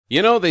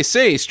You know, they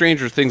say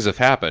stranger things have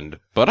happened,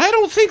 but I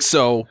don't think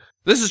so.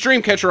 This is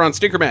Dreamcatcher on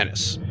Stinker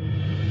Madness.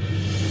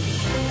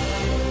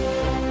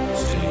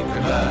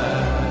 Stinker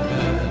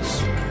Madness.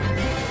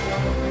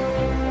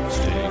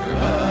 Stinker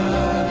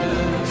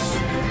Madness.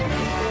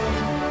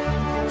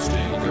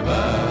 Stinker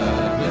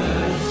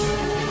Madness.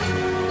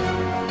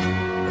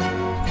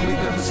 We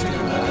got the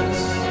Stinker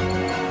Madness.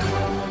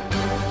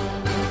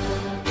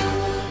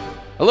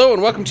 Hello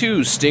and welcome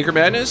to Stinker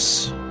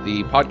Madness,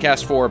 the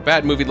podcast for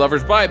bad movie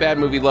lovers by bad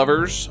movie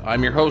lovers.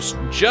 I'm your host,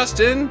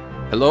 Justin.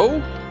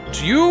 Hello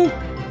to you,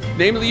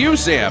 namely you,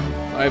 Sam.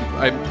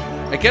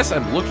 I guess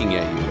I'm looking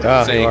at you,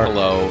 saying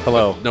hello.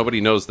 Hello. Nobody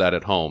knows that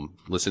at home,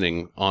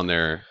 listening on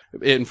there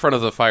in front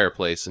of the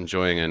fireplace,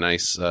 enjoying a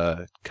nice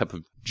cup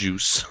of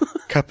juice.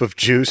 Cup of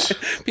juice.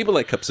 People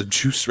like cups of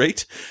juice,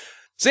 right?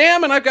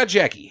 Sam, and I've got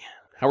Jackie.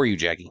 How are you,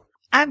 Jackie?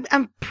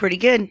 I'm pretty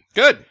good.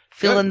 Good.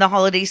 Feeling the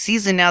holiday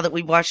season now that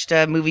we watched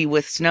a movie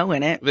with snow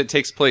in it. That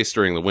takes place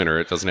during the winter.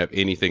 It doesn't have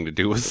anything to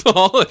do with the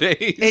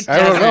holidays. I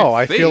don't know.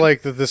 I feel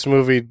like that this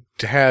movie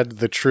had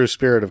the true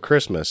spirit of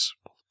Christmas.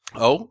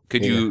 Oh,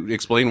 could you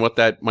explain what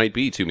that might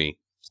be to me?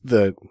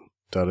 The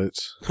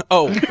Duddits.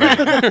 Oh,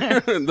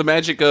 right. The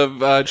magic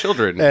of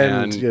children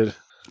and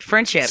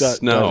friendship.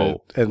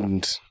 Snow.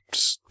 And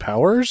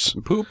powers?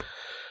 Poop.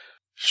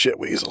 Shit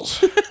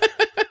weasels.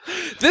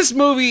 This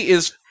movie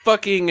is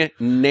fucking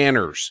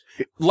nanners.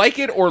 Like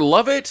it or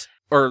love it,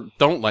 or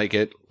don't like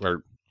it,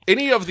 or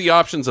any of the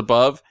options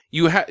above.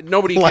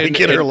 Nobody like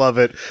can it or love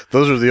it.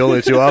 Those are the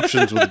only two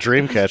options with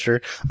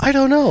Dreamcatcher. I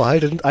don't know. I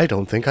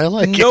don't think I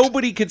like it.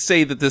 Nobody could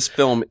say that this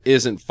film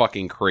isn't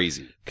fucking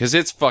crazy, because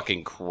it's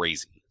fucking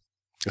crazy.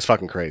 It's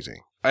fucking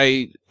crazy.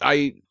 I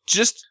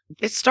just...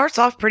 It starts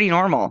off pretty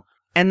normal,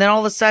 and then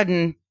all of a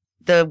sudden,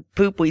 the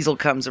poop weasel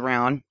comes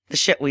around, the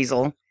shit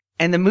weasel,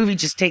 and the movie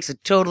just takes a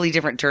totally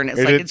different turn.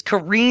 It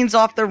careens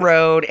off the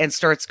road and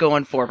starts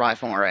going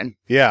 4x4.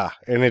 Yeah,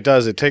 and it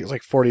does. It takes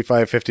like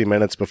 45, 50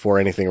 minutes before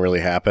anything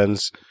really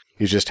happens.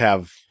 You just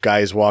have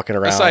guys walking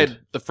around. Aside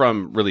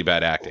from really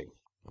bad acting.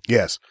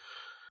 Yes.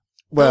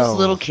 Well, those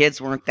little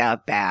kids weren't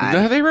that bad.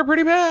 No, they were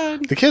pretty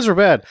bad. The kids were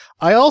bad.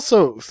 I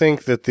also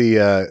think that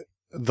the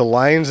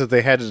lines that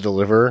they had to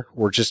deliver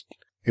were just,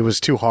 it was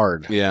too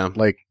hard. Yeah.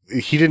 Like,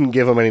 he didn't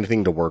give them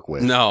anything to work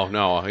with. No.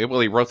 Well,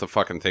 he wrote the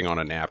fucking thing on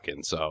a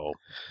napkin, so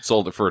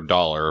sold it for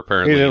 $1,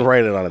 apparently. He didn't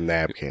write it on a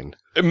napkin.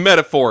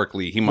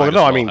 Metaphorically, he might as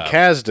well I mean, have.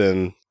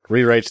 Kasdan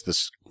rewrites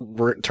this,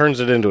 turns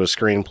it into a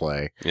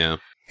screenplay. Yeah.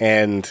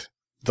 And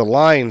the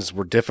lines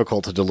were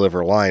difficult to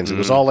deliver lines. It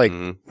was all like,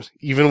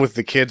 even with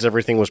the kids,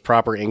 everything was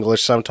proper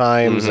English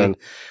sometimes, and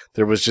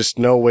there was just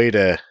no way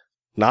to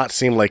not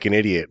seem like an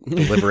idiot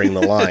delivering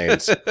the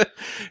lines.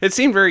 It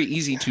seemed very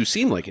easy to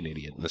seem like an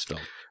idiot in this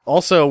film.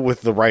 Also,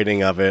 with the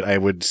writing of it, I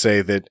would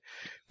say that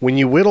when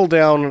you whittle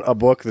down a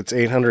book that's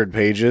 800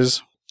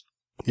 pages,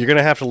 you're going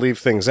to have to leave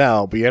things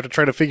out, but you have to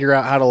try to figure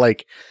out how to,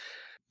 like,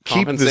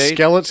 keep the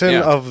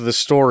skeleton of the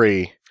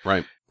story.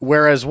 Right.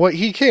 Whereas what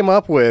he came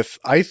up with,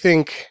 I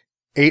think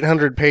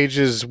 800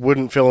 pages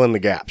wouldn't fill in the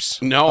gaps.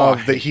 No.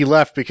 That he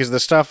left, because the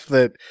stuff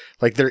that,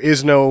 like, there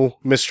is no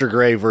Mr.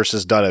 Gray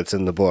versus Duddits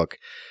in the book.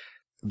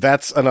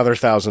 That's another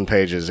 1,000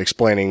 pages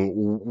explaining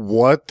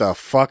what the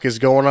fuck is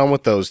going on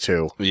with those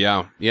two.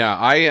 Yeah.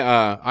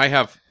 I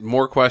have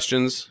more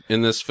questions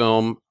in this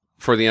film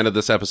for the end of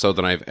this episode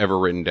than I've ever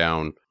written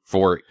down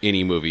for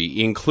any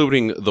movie,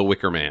 including The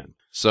Wicker Man.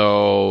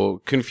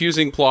 So,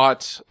 confusing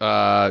plot,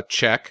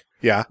 check.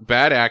 Yeah.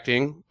 Bad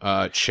acting,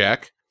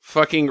 check.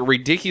 Fucking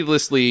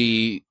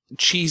ridiculously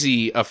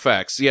cheesy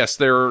effects. Yes,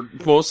 they're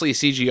mostly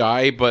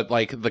CGI, but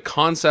like the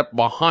concept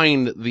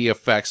behind the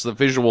effects, the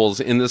visuals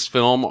in this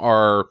film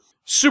are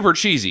super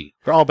cheesy.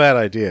 They're all bad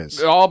ideas.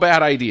 They're all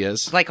bad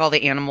ideas. Like all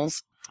the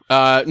animals.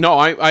 No,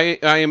 I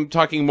am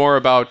talking more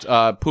about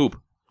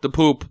poop. The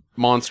poop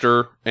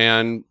monster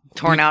and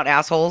Torn out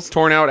assholes,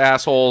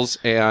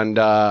 and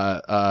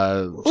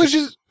which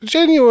is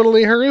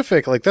genuinely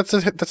horrific. Like that's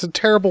a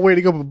terrible way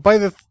to go.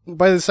 But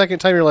by the second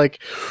time, you're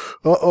like,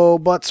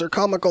 butts are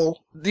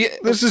comical.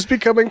 This is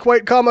becoming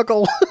quite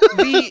comical.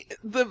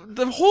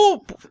 the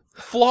whole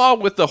flaw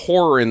with the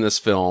horror in this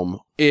film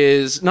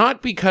is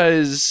not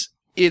because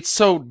it's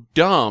so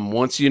dumb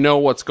once you know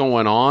what's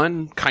going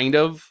on, kind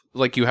of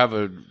like you have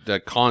a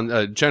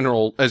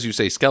general, as you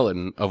say,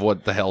 skeleton of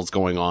what the hell's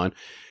going on.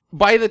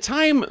 By the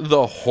time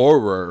the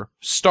horror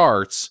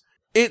starts,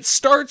 it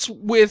starts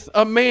with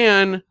a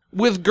man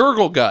with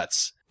gurgle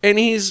guts, and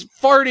he's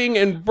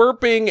farting and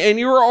burping, and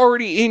you're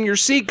already in your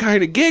seat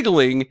kind of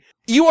giggling.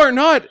 You are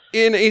not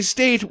in a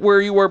state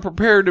where you are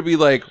prepared to be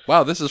like,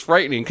 wow, this is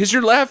frightening, because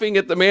you're laughing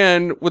at the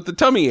man with the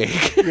tummy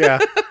ache. Yeah.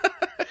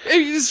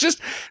 It's just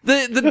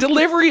the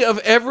delivery of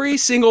every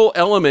single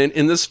element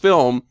in this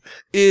film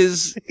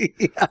is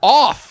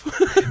off.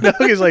 No,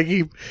 he's like,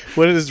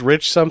 what is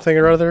Rich something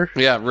or other?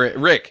 Yeah,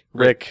 Rick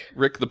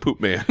the poop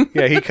man.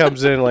 Yeah, he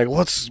comes in like,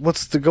 what's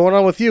going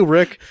on with you,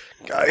 Rick?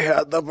 I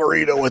had the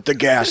burrito at the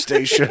gas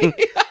station.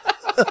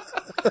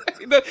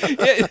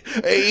 I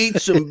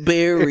ate some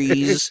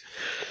berries.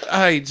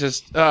 I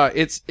just,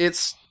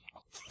 it's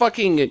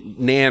fucking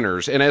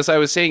nanners. And as I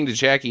was saying to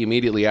Jackie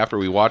immediately after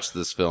we watched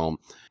this film,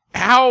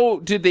 how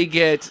did they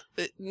get,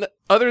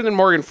 other than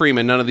Morgan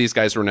Freeman, none of these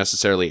guys were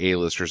necessarily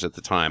A-listers at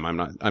the time.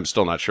 I'm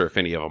still not sure if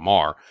any of them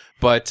are.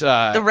 But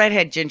the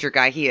redhead ginger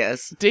guy, he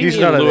is.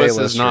 Damian Lewis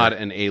is not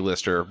an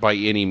A-lister by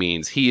any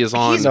means. He is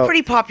on. He's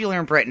pretty popular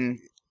in Britain.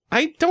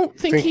 I don't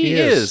think he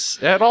is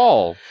at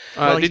all.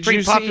 Well, he's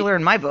pretty popular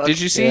in my book. Did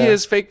you see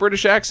his fake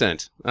British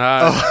accent?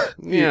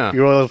 Yeah.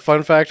 You want a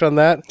fun fact on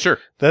that? Sure.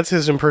 That's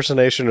his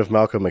impersonation of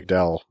Malcolm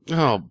McDowell.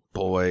 Oh,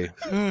 boy.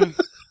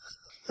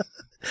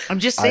 I'm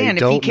just saying,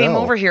 if he came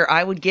over here,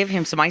 I would give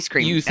him some ice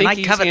cream. You think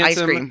he's covet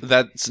handsome? ice cream.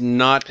 That's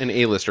not an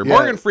A-lister. Yeah.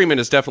 Morgan Freeman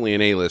is definitely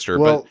an A-lister,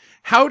 but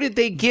how did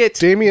they get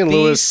Damian these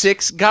Lewis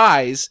 6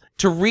 guys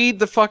to read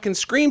the fucking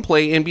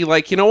screenplay and be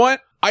like, you know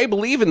what? I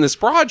believe in this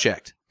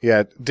project.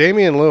 Yeah,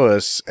 Damian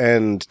Lewis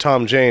and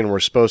Tom Jane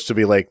were supposed to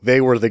be like, they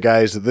were the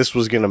guys that this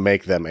was going to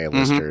make them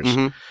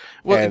A-listers.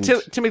 Well, And-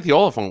 Timothy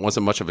Oliphant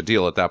wasn't much of a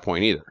deal at that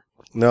point either.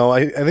 No,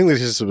 I think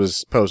this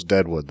was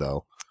post-Deadwood,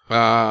 though.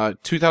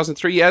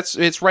 2003. Yeah,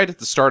 it's right at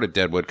the start of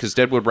Deadwood because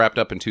Deadwood wrapped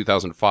up in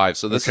 2005.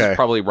 So this is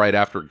probably right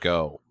after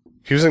Go.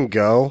 He was in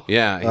Go?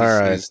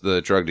 Yeah, he's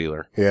the drug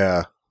dealer.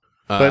 Yeah.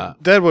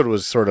 But Deadwood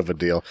was sort of a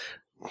deal.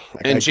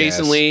 And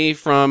Jason Lee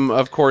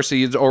of course,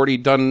 he's already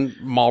done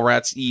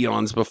Mallrats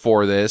eons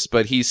before this,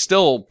 but he's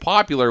still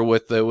popular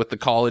with the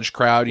college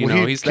crowd. You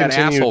know, he's that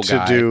asshole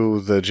guy. To do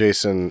the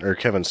Jason or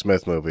Kevin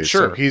Smith movies.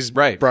 Sure, so he's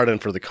brought in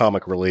for the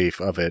comic relief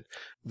of it.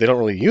 They don't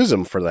really use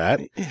him for that.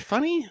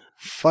 Funny.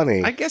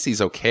 I guess he's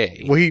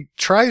okay. Well, he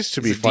tries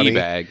to be funny.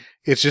 D-bag.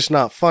 It's just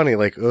not funny.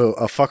 Like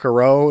a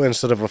fuckero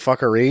instead of a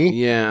fuckery.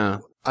 Yeah.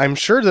 I'm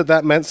sure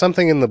that meant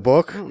something in the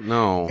book.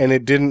 No. And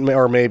it didn't,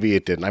 or maybe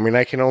it didn't. I mean,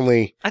 I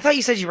thought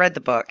you said you read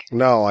the book.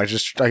 No,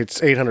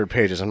 it's 800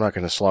 pages. I'm not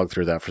going to slog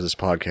through that for this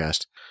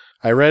podcast.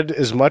 I read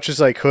as much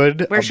as I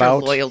could. Where's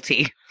your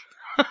loyalty?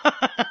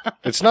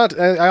 It's not,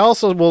 I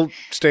also will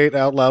state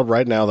out loud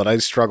right now that I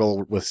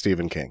struggle with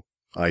Stephen King.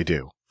 I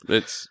do.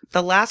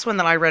 The last one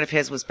that I read of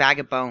his was Bag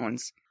of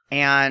Bones.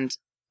 And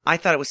I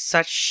thought it was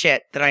such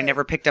shit that I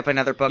never picked up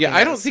another book. Yeah,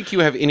 I don't think you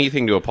have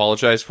anything to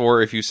apologize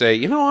for if you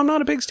say, I'm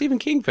not a big Stephen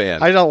King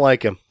fan. I don't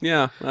like him.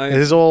 Yeah.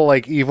 His whole,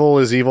 evil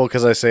is evil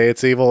because I say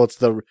it's evil.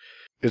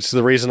 It's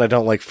the reason I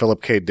don't like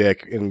Philip K.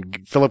 Dick.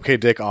 And Philip K.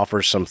 Dick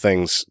offers some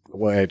things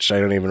which I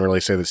don't even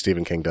really say that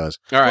Stephen King does.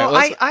 All right.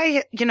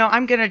 Well,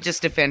 I'm going to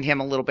just defend him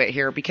a little bit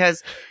here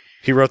because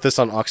he wrote this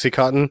on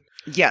Oxycontin.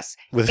 Yes.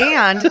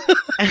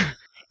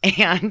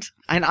 And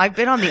I've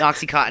been on the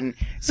Oxycontin.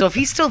 So if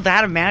he's still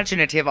that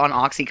imaginative on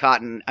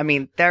Oxycontin, I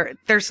mean,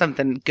 there's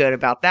something good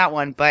about that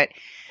one. But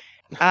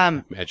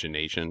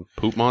imagination,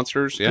 poop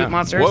monsters, yeah, poop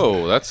monsters.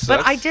 Whoa, that's.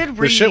 I did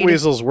read the shit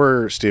weasels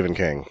were Stephen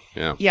King.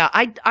 Yeah, yeah.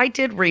 I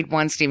did read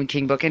one Stephen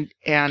King book, and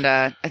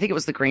I think it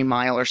was The Green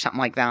Mile or something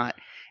like that,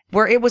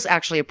 where it was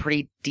actually a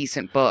pretty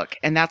decent book,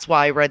 and that's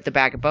why I read The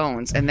Bag of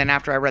Bones. And then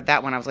after I read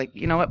that one, I was like,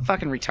 you know what,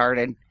 fucking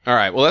retarded. All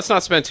right, well, let's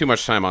not spend too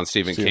much time on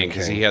Stephen King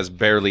because he has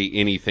barely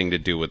anything to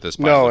do with this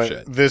pile of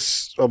shit.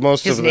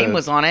 His name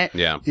was on it.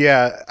 Yeah,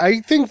 yeah. I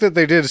think that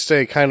they did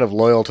stay kind of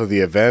loyal to the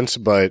events,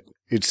 but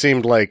it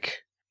seemed like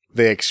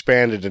they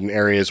expanded in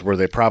areas where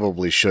they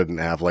probably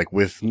shouldn't have, like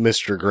with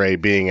Mr. Gray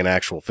being an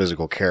actual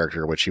physical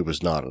character, which he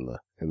was not in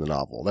the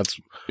novel. That's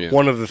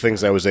one of the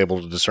things I was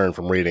able to discern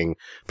from reading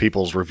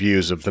people's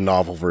reviews of the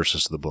novel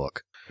versus the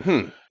book.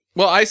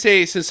 Well, I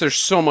say since there's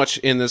so much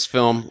in this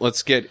film,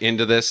 let's get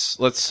into this.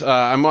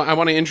 I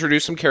want to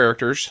introduce some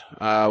characters.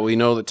 We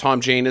know that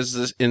Tom Jane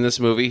is in this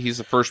movie. He's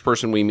the first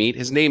person we meet.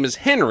 His name is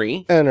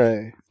Henry.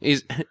 Henry.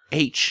 He's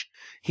H.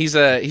 He's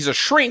a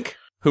shrink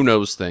who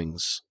knows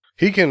things.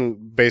 He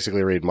can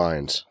basically read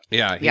minds.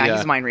 Yeah,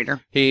 he's a mind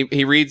reader.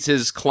 He reads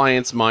his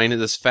client's mind.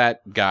 This fat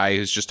guy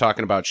who's just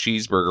talking about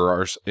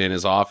cheeseburgers in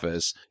his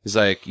office. He's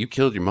like, "You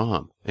killed your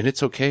mom, and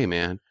it's okay,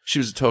 man. She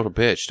was a total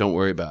bitch. Don't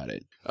worry about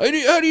it."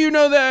 How do you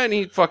know that? And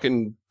he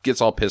fucking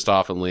gets all pissed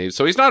off and leaves.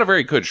 So he's not a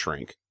very good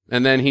shrink.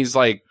 And then he's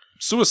like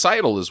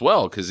suicidal as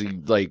well because he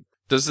like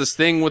does this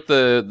thing with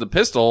the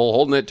pistol,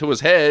 holding it to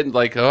his head,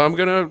 like, "Oh, I'm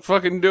gonna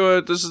fucking do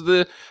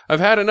it. I've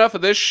had enough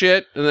of this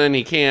shit." And then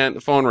he can't.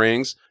 The phone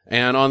rings.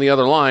 And on the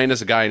other line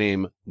is a guy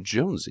named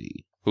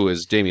Jonesy, who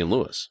is Damian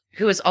Lewis.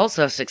 Who is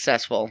also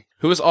successful.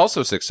 He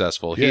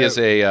is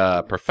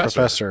a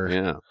professor.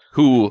 Yeah.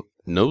 Who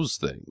knows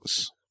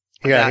things.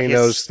 Yeah, he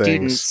knows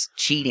students things.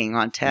 Cheating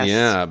on tests.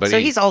 Yeah, but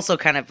he's also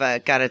kind of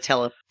got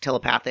a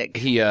telepathic.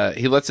 He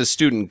lets his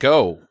student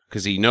go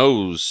because he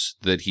knows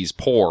that he's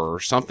poor or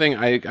something.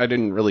 I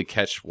didn't really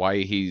catch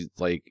why he's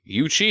like,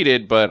 "You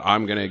cheated, but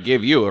I'm gonna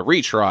give you a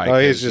retry." Oh,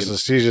 he's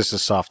just a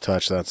soft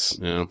touch. That's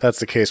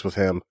the case with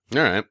him.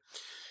 All right.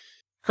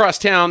 Across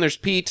town, there's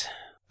Pete,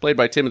 played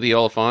by Timothy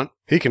Oliphant.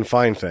 He can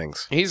find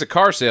things. He's a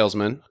car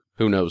salesman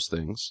who knows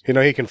things.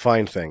 He can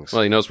find things.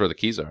 Well, he knows where the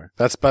keys are.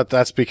 That's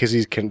because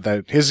he can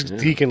there's,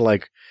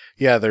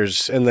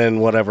 and then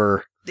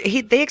whatever.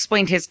 They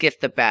explained his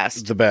gift the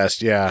best. The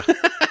best, yeah.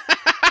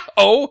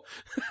 Oh,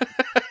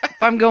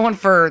 if I'm going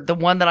for the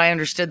one that I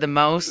understood the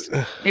most,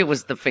 it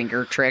was the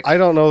finger trick. I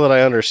don't know that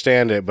I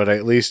understand it, but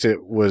at least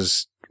it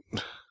was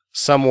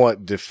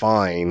somewhat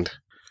defined.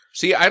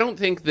 See, I don't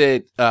think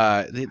that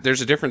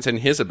there's a difference in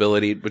his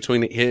ability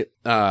between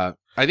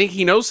I think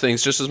he knows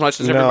things just as much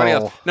as everybody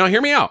else. No,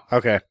 hear me out.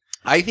 Okay.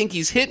 I think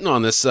he's hitting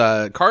on this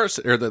car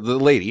or the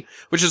lady,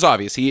 which is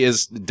obvious. He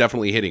is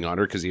definitely hitting on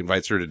her because he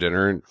invites her to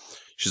dinner, and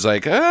she's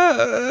like,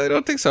 I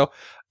don't think so.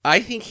 I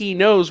think he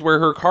knows where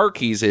her car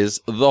keys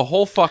is the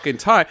whole fucking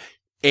time,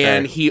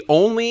 and he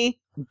only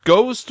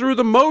goes through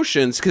the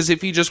motions because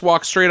if he just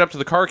walks straight up to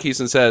the car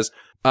keys and says,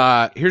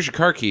 "Here's your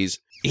car keys,"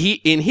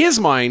 in his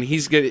mind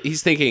he's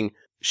thinking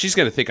she's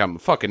gonna think I'm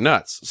fucking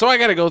nuts. So I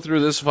got to go through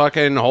this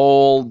fucking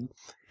whole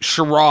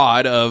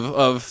charade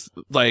of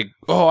like,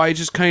 oh, I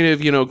just kind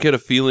of, get a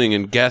feeling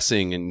and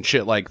guessing and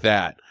shit like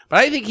that.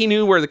 But I think he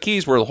knew where the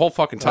keys were the whole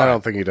fucking time. I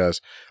don't think he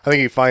does. I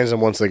think he finds them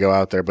once they go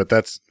out there, but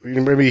that's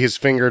maybe his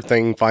finger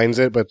thing finds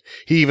it, but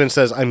he even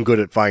says, I'm good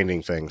at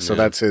finding things. So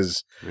that's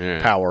his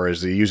power,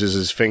 is he uses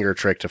his finger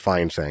trick to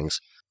find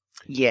things.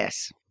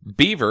 Yes.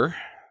 Beaver,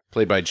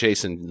 played by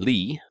Jason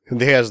Lee.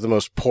 He has the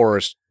most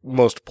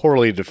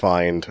poorly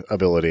defined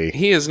ability.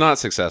 He is not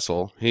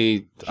successful.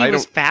 He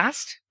was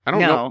fast? I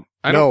don't know.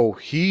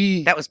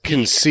 That was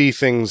can see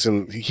things,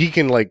 and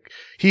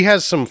he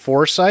has some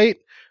foresight,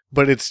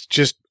 but it's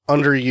just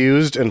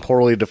underused and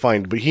poorly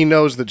defined. But he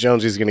knows that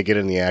Jonesy's going to get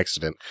in the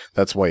accident.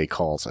 That's why he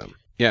calls him.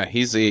 Yeah,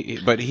 he's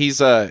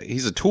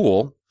a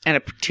tool and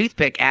a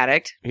toothpick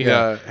addict. He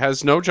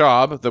has no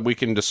job that we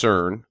can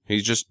discern.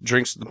 He just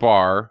drinks at the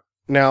bar.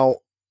 Now,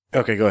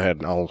 okay, go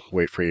ahead. I'll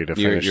wait for you to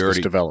finish this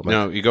development.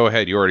 No, you go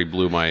ahead. You already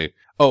blew my.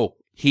 Oh.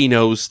 He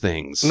knows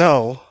things.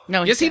 No.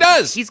 Yes, he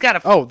does. He's got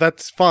a... Oh,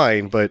 that's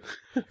fine, but...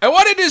 I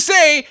wanted to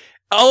say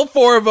all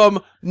four of them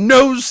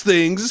knows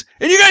things,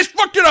 and you guys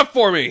fucked it up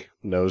for me.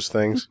 Knows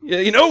things? Yeah,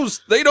 They knows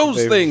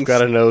things. They've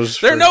got a nose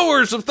They're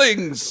knowers of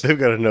things. They've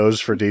got a nose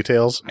for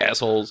details.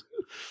 Assholes.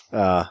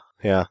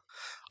 Yeah.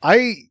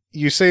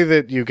 You say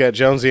that you get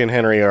Jonesy and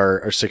Henry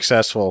are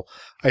successful.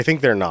 I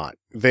think they're not.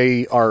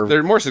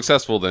 They're more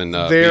successful than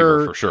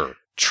Beaver, for sure.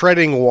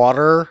 Treading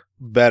water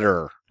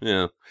better.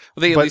 Yeah.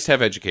 Well, they at least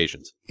have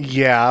educations.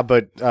 Yeah,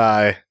 but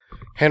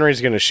Henry's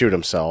going to shoot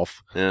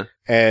himself. Yeah.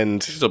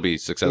 And he'll still be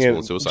successful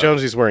in suicide.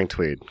 Jonesy's wearing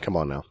tweed. Come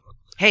on now.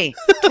 Hey,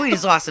 tweed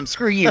is awesome.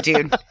 Screw you,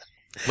 dude.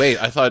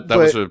 Wait, I thought that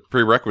was a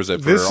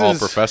prerequisite for all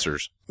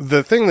professors.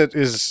 The thing that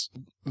is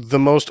the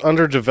most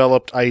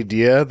underdeveloped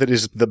idea, that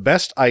is the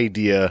best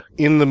idea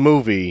in the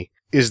movie,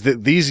 is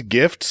that these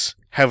gifts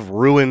have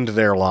ruined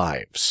their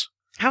lives.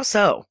 How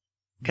so?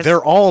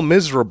 They're all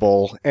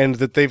miserable, and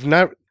that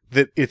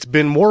that it's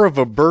been more of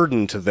a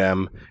burden to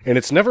them, and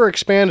it's never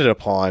expanded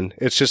upon.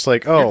 It's just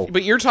like,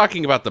 But you're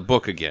talking about the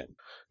book again.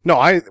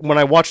 No, when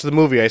I watch the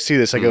movie, I see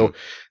this. I go,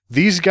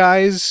 these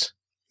guys,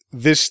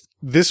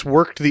 this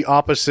worked the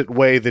opposite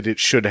way that it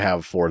should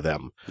have for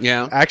them.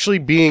 Yeah. Actually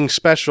being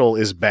special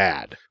is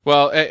bad.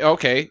 Well,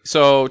 okay.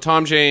 So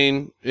Tom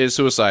Jane is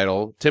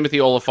suicidal. Timothy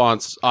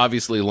Oliphant's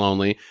obviously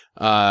lonely.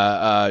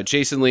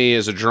 Jason Lee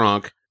is a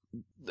drunk.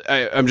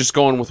 I'm just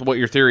going with what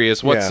your theory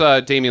is. What's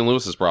Damian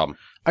Lewis's problem?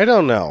 I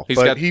don't know,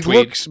 but he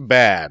looks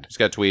bad. He's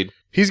got tweed.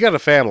 He's got a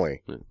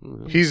family.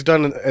 He's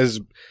done as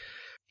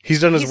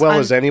well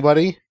as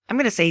anybody. I'm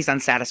going to say he's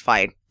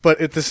unsatisfied. But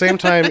at the same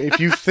time, if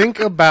you think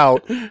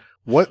about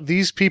what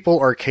these people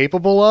are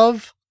capable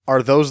of,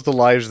 are those the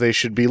lives they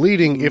should be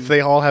leading if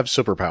they all have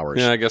superpowers?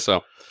 Yeah, I guess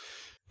so.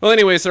 Well,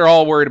 anyways, they're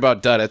all worried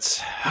about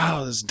Duddits.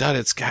 Oh, this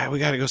Duddits guy. We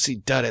got to go see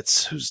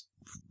Duddits.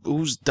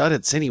 Who's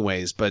Duddits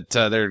anyways? But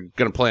they're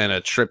going to plan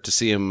a trip to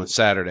see him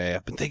Saturday.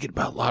 I've been thinking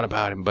a lot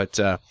about him, but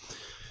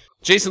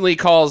Jason Lee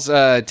calls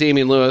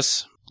Damian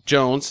Lewis.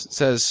 Jones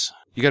says,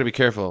 you got to be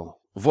careful.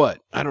 Of what?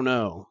 I don't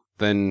know.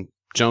 Then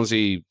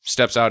Jonesy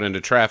steps out into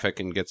traffic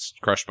and gets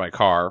crushed by a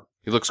car.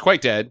 He looks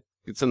quite dead.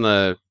 It's in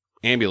the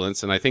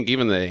ambulance, and I think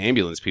even the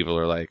ambulance people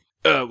are like,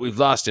 we've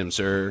lost him,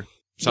 sir.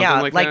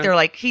 Something like that. They're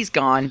like, he's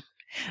gone.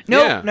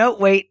 No,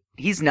 wait,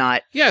 he's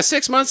not. Yeah,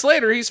 6 months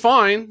later, he's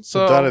fine.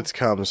 So Duddits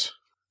comes.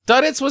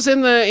 Duddits was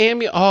in the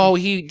ambulance. Oh,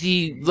 he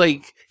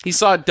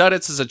saw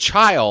Duddits as a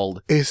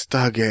child.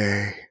 Está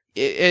gay.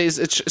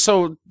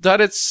 So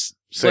Duddits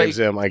saves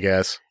him, I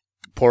guess.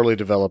 Poorly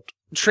developed.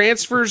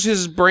 Transfers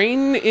his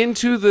brain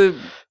into the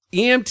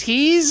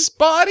EMT's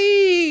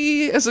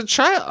body as a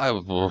child.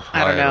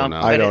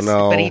 I don't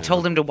know. But he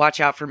told him to watch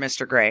out for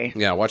Mr. Gray.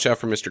 Yeah, watch out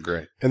for Mr.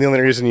 Gray. And the only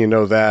reason you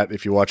know that,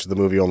 if you watch the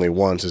movie only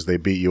once, is they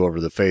beat you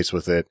over the face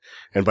with it,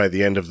 and by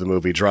the end of the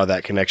movie, draw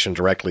that connection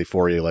directly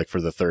for you, like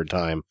for the third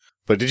time.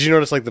 But did you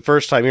notice, like, the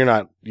first time,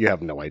 you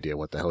have no idea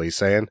what the hell he's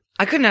saying?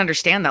 I couldn't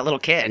understand that little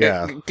kid.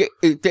 Yeah.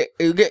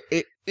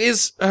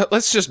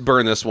 Let's just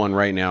burn this one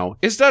right now.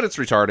 Is Duddits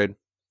retarded?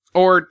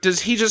 Or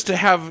does he just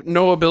have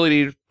no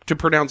ability to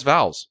pronounce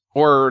vowels?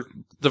 Or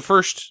the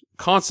first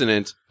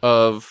consonant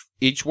of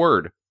each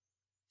word?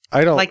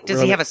 I don't... Like,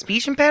 does he have a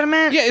speech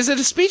impediment? Yeah, is it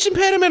a speech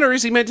impediment, or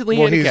is he mentally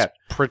handicapped?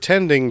 He's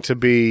pretending to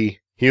be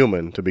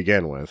human to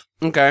begin with.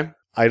 Okay.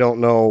 I don't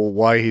know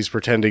why he's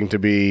pretending to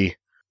be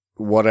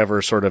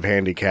whatever sort of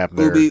handicap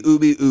there.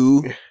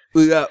 Ooh.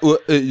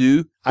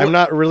 I'm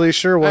not really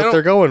sure what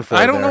they're going for.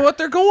 I don't know what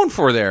they're going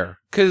for there.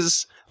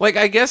 Because, Like,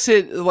 I guess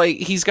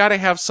he's got to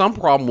have some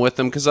problem with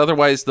them because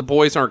otherwise the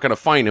boys aren't going to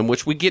find him,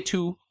 which we get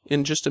to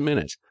in just a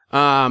minute.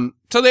 So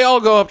they all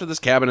go up to this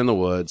cabin in the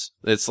woods.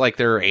 It's like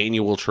their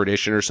annual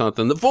tradition or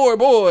something. The 4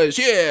 boys,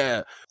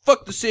 yeah,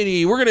 fuck the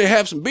city. We're going to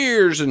have some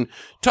beers and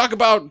talk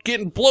about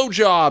getting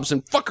blowjobs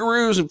and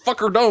fuckaroos and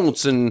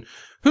fucker-don'ts and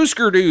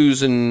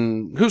hoosker-doos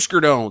and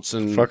hoosker-don'ts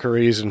and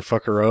fuckeries and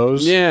fuckeros.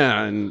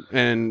 Yeah,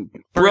 and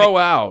bro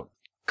out.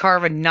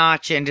 Carve a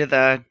notch into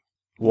the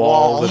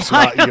wall that's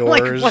not yours.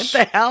 Like, what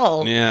the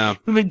hell? Yeah.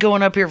 We've been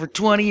going up here for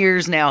 20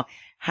 years now.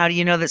 How do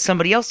you know that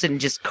somebody else didn't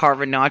just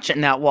carve a notch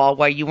in that wall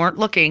while you weren't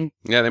looking?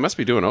 Yeah, they must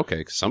be doing okay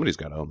because somebody's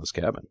got to own this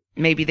cabin.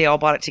 Maybe they all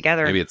bought it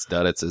together. Maybe it's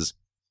Duddits.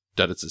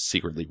 Duddits is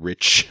secretly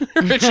rich.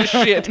 Rich as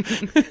shit.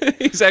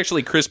 He's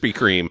actually Krispy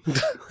Kreme.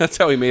 That's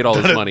how he made all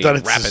his money.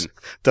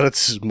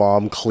 Duddits'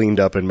 mom cleaned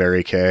up in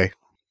Mary Kay.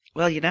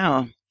 Well,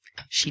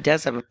 she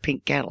does have a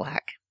pink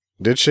Cadillac.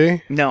 Did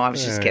she? No, I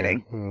was just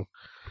kidding.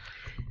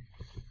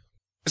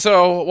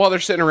 So, while they're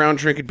sitting around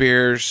drinking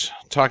beers,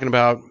 talking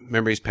about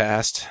memories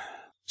past,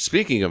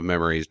 speaking of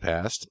memories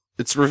past,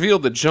 it's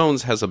revealed that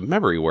Jones has a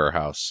memory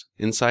warehouse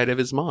inside of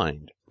his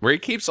mind, where he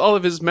keeps all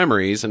of his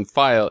memories and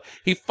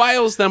he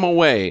files them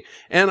away.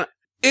 And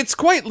it's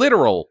quite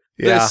literal,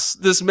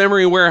 this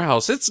memory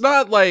warehouse. It's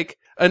not like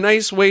a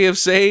nice way of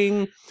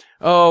saying,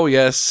 oh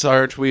yes,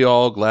 aren't we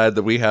all glad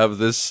that we have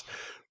this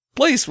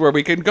place where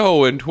we can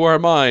go into our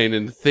mind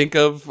and think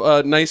of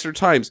nicer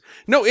times.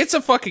 No, it's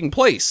a fucking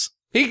place.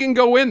 He can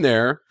go in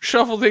there,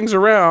 shuffle things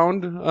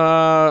around.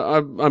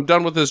 I'm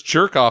done with this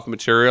jerk-off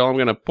material. I'm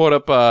going to put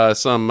up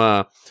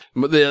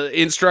the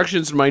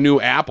instructions in my new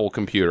Apple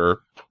computer,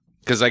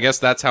 because I guess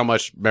that's how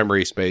much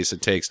memory space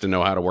it takes to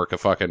know how to work a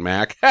fucking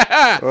Mac.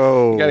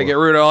 Oh. Got to get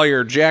rid of all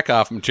your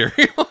jack-off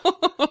material.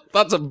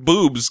 Lots of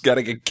boobs got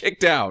to get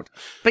kicked out.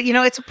 But,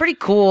 it's a pretty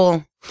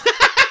cool...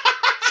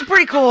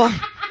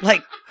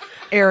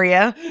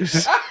 area,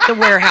 the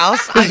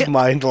warehouse. His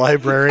mind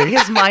library.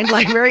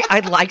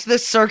 I liked the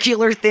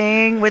circular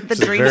thing with the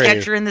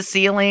Dreamcatcher in the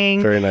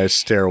ceiling. Very nice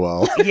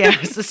stairwell.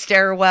 Yes, the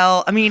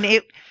stairwell. I mean,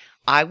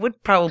 I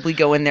would probably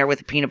go in there with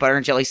a peanut butter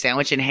and jelly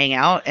sandwich and hang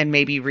out and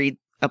maybe read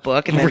a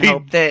book and then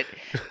hope that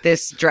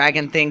this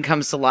dragon thing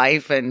comes to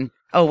life. And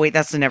oh wait,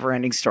 that's the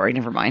never-ending story.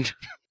 Never mind.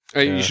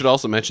 You should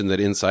also mention that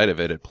inside of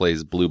it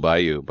plays Blue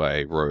Bayou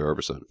by Roy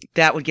Orbison.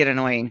 That would get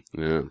annoying.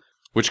 Yeah,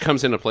 which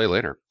comes into play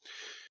later.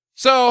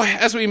 So,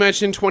 as we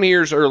mentioned 20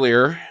 years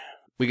earlier,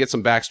 we get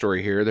some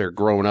backstory here. They're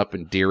growing up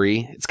in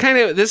Deary. It's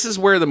this is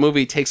where the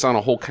movie takes on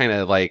a whole kind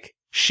of like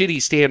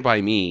shitty Stand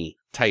By Me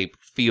type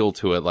feel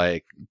to it,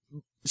 like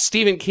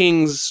Stephen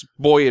King's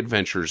Boy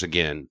Adventures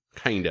again,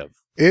 kind of.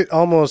 It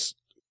almost,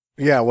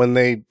 when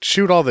they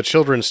shoot all the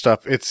children's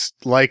stuff, it's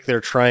like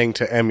they're trying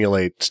to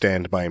emulate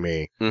Stand By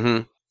Me.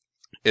 Mm-hmm.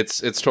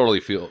 It's totally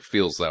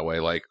feels that way.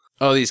 Like,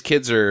 oh, these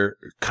kids are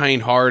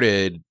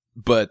kind-hearted,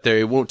 but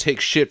they won't take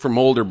shit from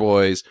older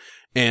boys,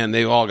 and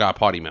they've all got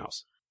potty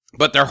mouths.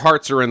 But their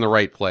hearts are in the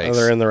right place. Oh,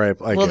 they're in the right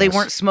place. Well, they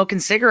weren't smoking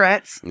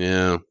cigarettes.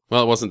 Yeah.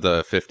 Well, it wasn't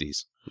the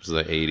 50s. It was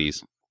the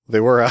 80s. They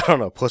were out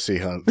on a pussy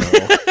hunt,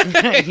 though.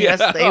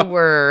 Yes, they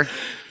were.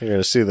 You're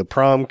going to see the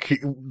prom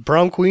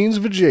queens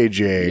of a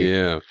JJ.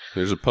 Yeah.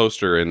 There's a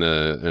poster in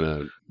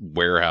a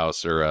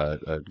warehouse or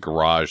a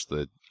garage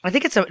that... I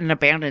think it's an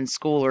abandoned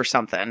school or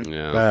something.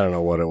 Yeah. I don't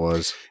know what it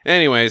was.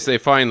 Anyways, they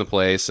find the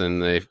place,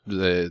 and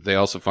they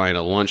also find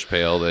a lunch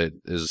pail that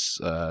is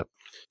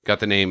got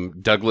the name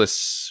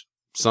Douglas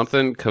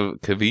something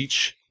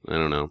Kavich, I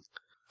don't know,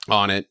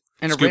 on it.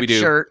 And a ripped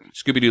shirt.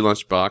 Scooby-Doo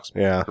lunchbox.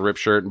 Yeah. A ripped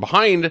shirt. And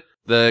behind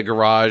the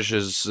garage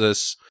is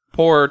this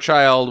poor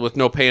child with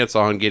no pants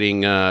on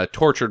getting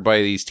tortured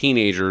by these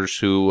teenagers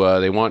who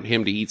they want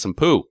him to eat some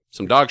poo,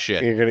 some dog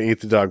shit. You're going to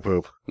eat the dog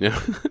poop. Yeah.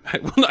 I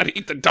will not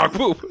eat the dog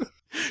poop.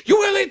 You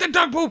will eat the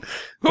dog poop.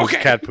 Okay.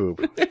 It's cat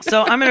poop.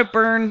 So I'm going to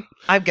burn.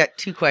 I've got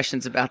 2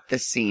 questions about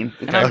this scene,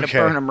 and I'm going to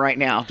burn them right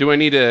now. Do I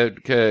need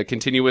to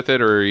continue with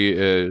it,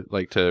 or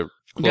like to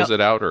close it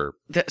out, or?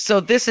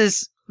 So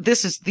these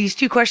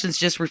 2 questions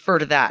just refer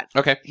to that.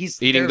 Okay. He's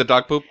eating the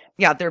dog poop.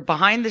 Yeah, they're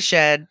behind the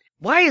shed.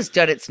 Why is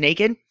Duddits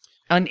naked?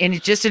 And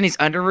just in his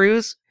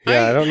underoos?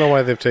 Yeah, I don't know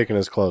why they've taken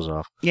his clothes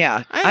off.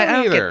 Yeah, I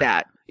don't get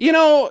that.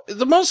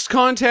 The most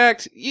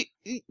contact.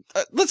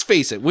 Let's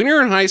face it. When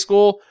you're in high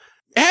school,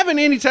 having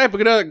any type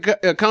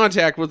of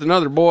contact with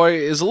another boy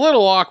is a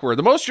little awkward.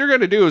 The most you're going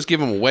to do is give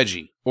him a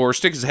wedgie or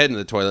stick his head in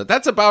the toilet.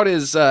 That's about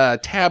as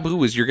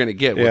taboo as you're going to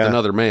get with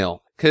another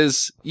male.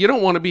 Because you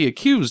don't want to be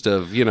accused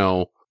of,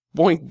 boink,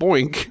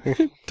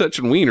 boink,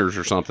 touching wieners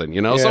or something,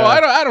 Yeah. So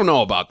I don't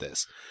know about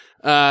this.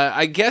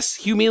 I guess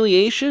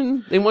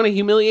humiliation. They want to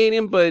humiliate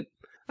him, but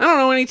I don't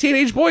know any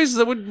teenage boys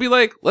that would be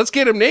like, let's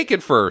get him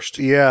naked first.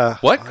 Yeah.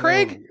 What,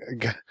 Craig?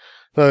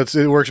 No,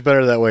 it works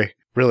better that way.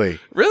 Really?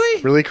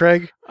 Really,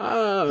 Craig?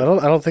 I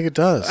don't think it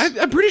does.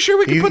 I'm pretty sure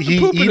we can put the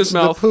poop in his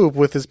mouth. The poop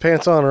with his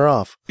pants on or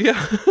off.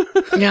 Yeah.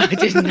 No, I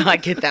did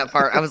not get that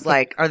part. I was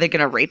like, are they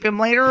going to rape him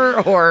later,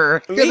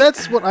 or? Yeah,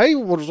 that's what I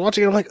was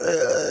watching. And I'm like,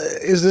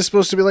 is this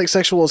supposed to be like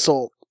sexual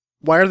assault?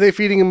 why are they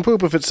feeding him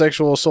poop if it's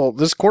sexual assault?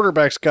 This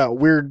quarterback's got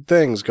weird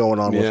things going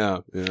on with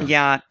him.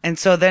 Yeah. And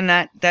so then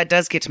that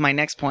does get to my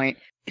next point.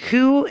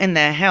 Who in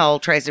the hell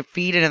tries to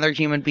feed another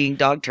human being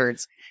dog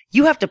turds?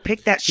 You have to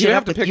pick that shit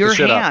up with your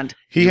hand.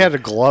 He had a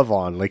glove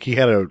on. Like, he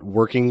had a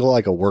working,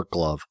 like a work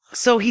glove.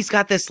 So he's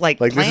got this, like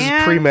this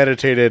is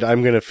premeditated.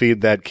 I'm going to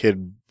feed that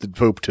kid the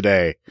poop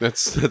today.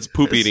 That's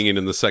poop eating it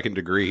in the second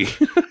degree.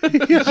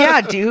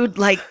 Yeah, dude.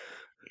 Like,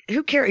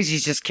 who cares?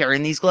 He's just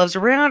carrying these gloves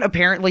around.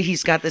 Apparently,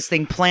 he's got this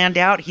thing planned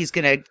out. He's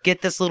going to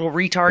get this little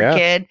retard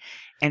kid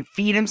and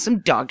feed him some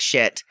dog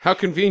shit. How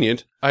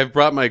convenient. I've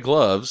brought my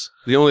gloves.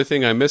 The only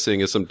thing I'm missing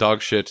is some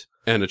dog shit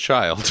and a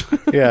child.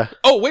 Yeah.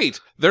 Oh, wait.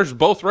 There's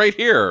both right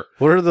here.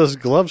 What are those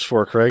gloves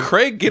for, Craig?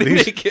 Craig, get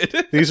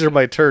naked. These are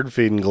my turd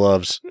feeding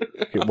gloves.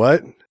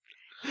 What?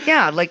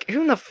 Yeah, like,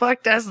 who in the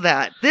fuck does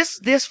that?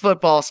 This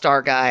football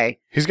star guy.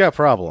 He's got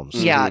problems.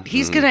 Yeah,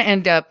 he's going to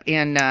end up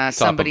in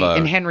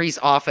in Henry's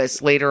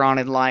office later on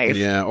in life.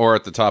 Yeah, or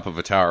at the top of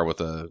a tower with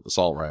an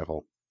assault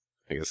rifle.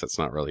 I guess that's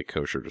not really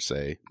kosher to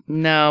say.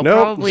 No,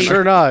 nope, probably.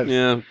 Sure not.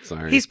 Yeah,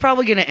 sorry. He's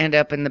probably going to end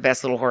up in the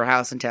best little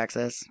whorehouse in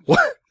Texas.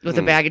 What? With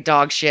a bag of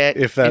dog shit.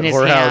 If that in his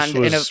whorehouse hand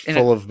was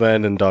full of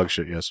men and dog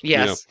shit, yes.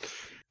 Yes. Yeah.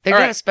 They've All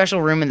got right. a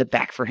special room in the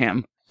back for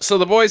him. So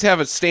the boys have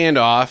a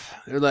standoff.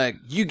 They're like,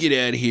 you get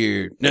out of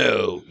here.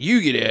 No,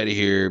 you get out of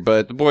here.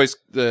 But the boys,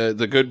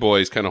 the good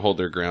boys kind of hold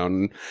their ground.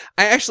 And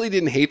I actually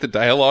didn't hate the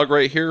dialogue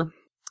right here.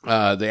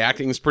 The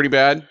acting's pretty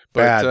bad,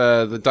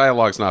 but the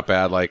dialogue's not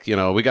bad. Like, you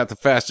know, we got the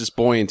fastest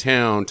boy in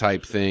town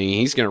type thing.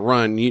 He's going to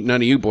run.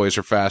 None of you boys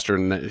are faster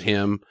than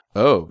him.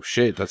 Oh,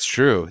 shit, that's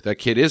true. That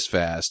kid is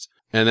fast.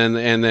 And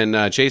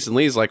then Jason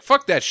Lee's like,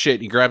 fuck that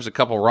shit. He grabs a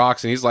couple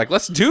rocks and he's like,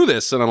 let's do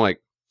this. And I'm like,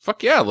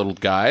 fuck yeah, little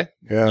guy.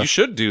 Yeah. You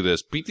should do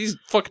this. Beat these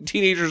fucking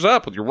teenagers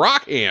up with your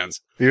rock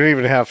hands. You don't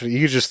even have to.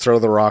 You just throw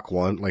the rock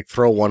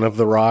throw one of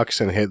the rocks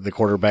and hit the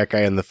quarterback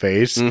guy in the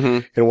face.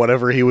 Mm-hmm. And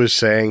whatever he was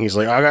saying, he's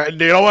like,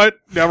 you know what?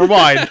 Never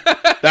mind.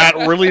 That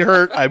really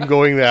hurt. I'm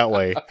going that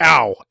way.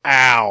 Ow.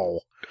 Ow.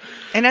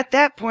 And at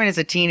that point, as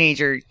a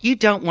teenager, you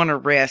don't want to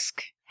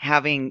risk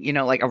having, you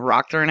know, like a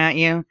rock thrown at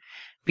you.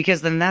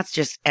 Because then that's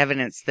just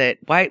evidence that,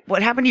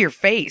 what happened to your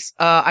face?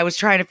 I was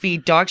trying to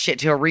feed dog shit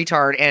to a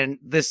retard and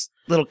this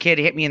little kid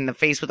hit me in the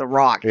face with a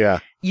rock. Yeah.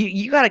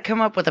 You got to come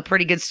up with a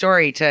pretty good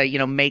story to, you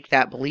know, make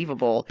that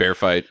believable. Bear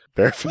fight.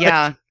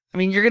 Yeah. I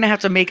mean, you're going to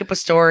have to make up a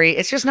story.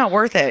 It's just not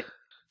worth it.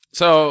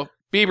 So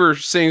Bieber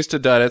sings to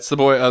Duddits.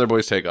 Other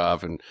boys take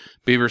off and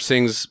Bieber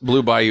sings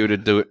Blue Bayou to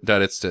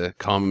Duddits to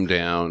calm him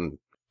down.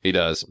 He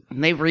does.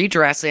 And they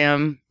redress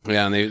him.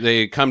 Yeah, and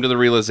they come to the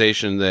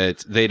realization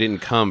that they didn't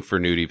come for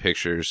nudie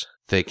pictures.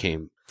 They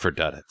came for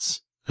Duddits.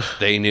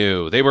 They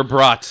knew. They were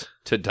brought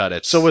to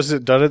Duddits. So was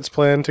it Duddits'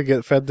 plan to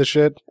get fed the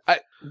shit?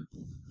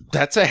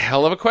 That's a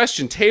hell of a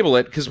question. Table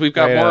it, because we've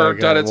got more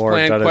Duddits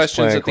plan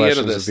questions at the end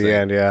of this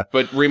thing. Yeah.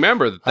 But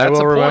remember, that's I will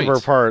a remember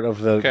point. part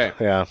of the... Okay.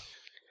 Yeah.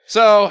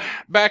 So,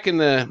 back in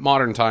the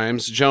modern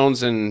times,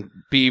 Jones and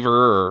Beaver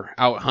are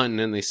out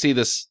hunting, and they see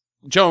this...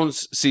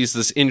 Jones sees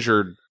this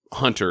injured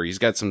hunter. He's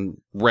got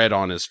some red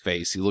on his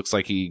face. He looks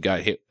like he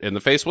got hit in the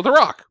face with a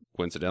rock,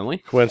 coincidentally.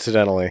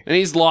 Coincidentally. And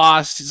he's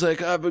lost. He's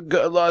like, I've been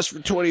lost for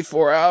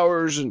 24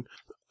 hours, and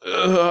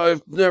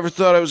I've never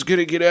thought I was going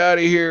to get out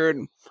of here,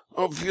 and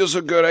I don't feel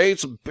so good. I ate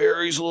some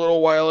berries a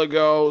little while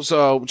ago.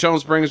 So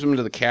Jones brings him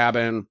to the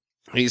cabin.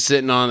 He's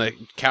sitting on the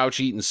couch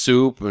eating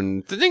soup,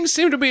 and the things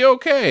seem to be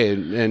okay.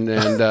 And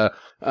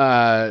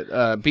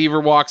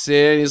Beaver walks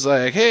in. He's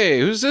like, hey,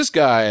 who's this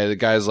guy? The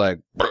guy's like,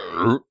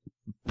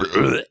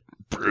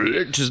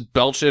 just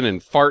belching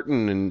and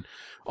farting and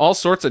all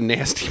sorts of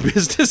nasty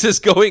business is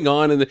going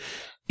on. And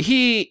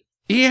he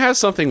has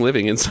something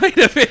living inside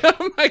of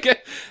him.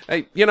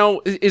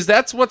 Is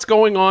that's what's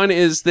going on?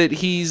 Is that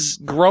he's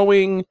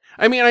growing?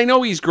 I mean, I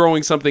know he's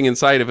growing something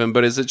inside of him,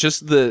 but is it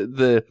just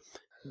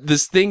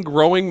this thing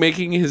growing,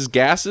 making his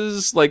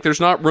gases? Like,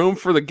 there's not room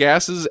for the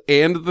gases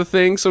and the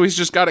thing, so he's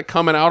just got it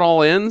coming out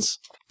all ends?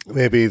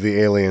 Maybe the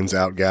aliens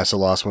outgas a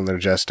loss when they're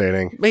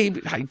gestating.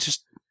 Maybe.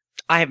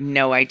 I have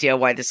no idea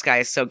why this guy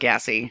is so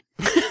gassy.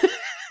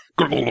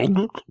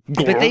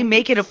 But they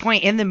make it a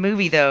point in the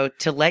movie, though,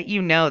 to let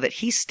you know that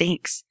he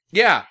stinks.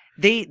 Yeah.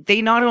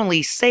 They not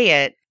only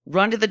say it,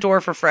 run to the door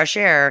for fresh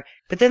air,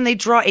 but then they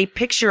draw a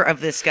picture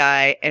of this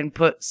guy and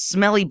put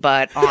smelly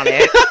butt on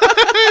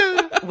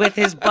it with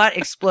his butt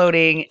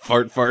exploding.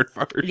 Fart.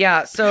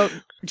 Yeah, so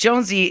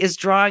Jonesy is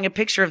drawing a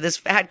picture of this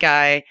fat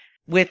guy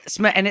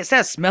and it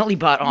says smelly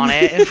butt on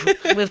it,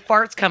 and with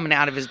farts coming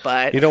out of his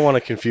butt. You don't want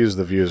to confuse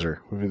the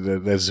viewer.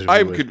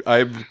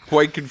 I'm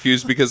quite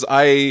confused because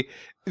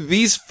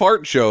these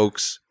fart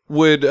jokes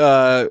would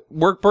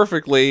work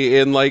perfectly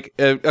in like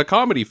a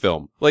comedy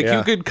film. Like,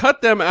 you could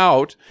cut them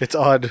out. It's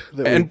odd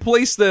and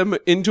place them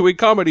into a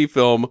comedy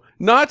film,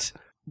 not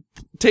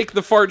take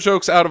the fart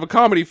jokes out of a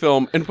comedy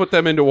film and put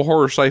them into a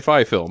horror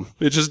sci-fi film.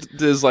 It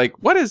just is like,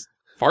 what is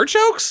fart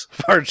jokes?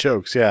 Fart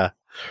jokes, yeah.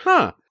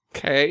 Huh.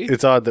 Okay.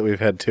 It's odd that we've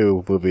had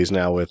 2 movies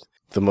now with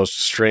the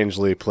most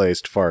strangely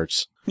placed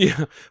farts.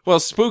 Yeah. Well,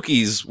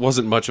 Spookies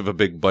wasn't much of a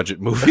big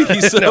budget movie,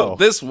 so No.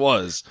 this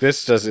was.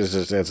 It's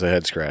a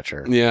head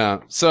scratcher. Yeah.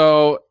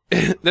 So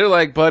they're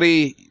like,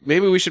 buddy,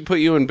 maybe we should put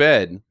you in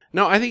bed.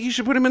 No, I think you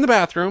should put him in the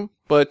bathroom,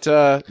 but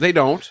they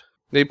don't.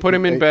 They put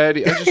him in bed.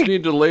 I just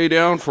need to lay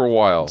down for a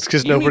while. It's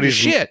because You need to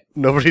shit.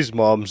 nobody's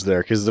mom's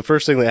there. Because the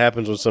first thing that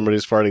happens when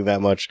somebody's farting that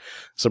much,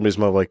 somebody's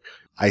mom like,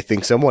 I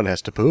think someone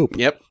has to poop.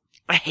 Yep.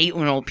 I hate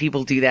when old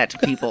people do that to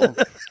people.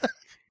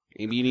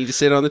 Maybe you need to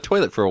sit on the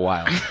toilet for a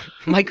while.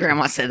 My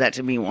grandma said that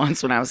to me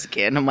once when I was a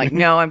kid. And I'm like,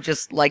 no, I'm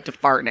just like to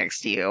fart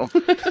next to you.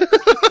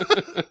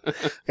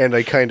 And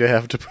I kind of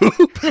have to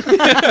poop.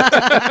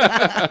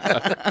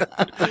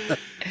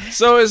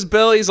 So his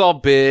belly's all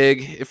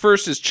big. At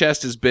first his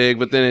chest is big,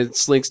 but then it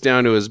slinks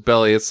down to his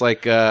belly. It's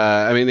like,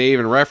 I mean, they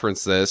even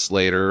reference this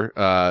later.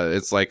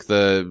 It's like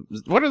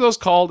what are those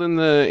called in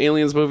the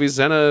Aliens movies?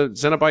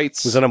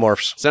 Xenobites?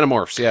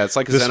 Xenomorphs. Yeah, it's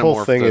like a This xenomorph.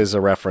 whole thing is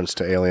a reference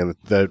to Alien.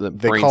 They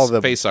call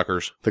the face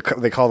suckers.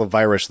 they call the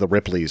virus the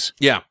Ripley's.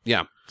 Yeah.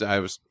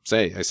 I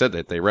said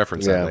that they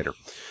reference that later.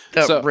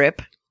 The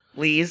rip,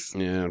 please.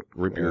 Yeah,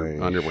 rip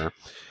your underwear.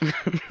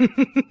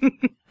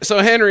 So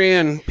Henry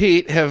and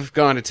Pete have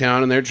gone to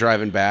town and they're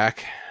driving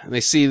back. And they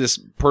see this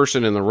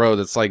person in the road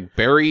that's like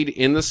buried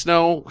in the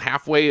snow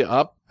halfway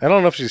up. I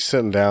don't know if she's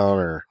sitting down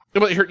or...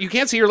 But you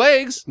can't see her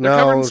legs. They're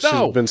covered in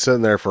snow. She's been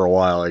sitting there for a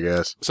while, I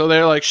guess. So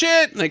they're like,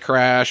 shit, and they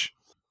crash.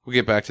 We'll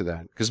get back to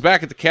that. Because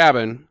back at the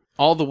cabin,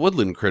 all the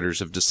woodland critters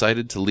have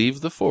decided to leave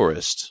the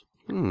forest.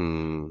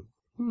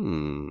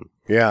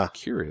 Yeah.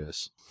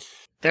 Curious.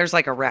 There's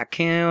like a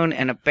raccoon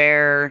and a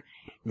bear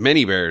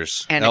Many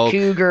bears. and elk. a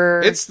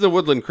cougar. It's the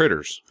woodland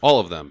critters. All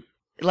of them.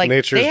 like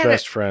Nature's they had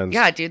best friends.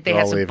 Yeah, dude, they They're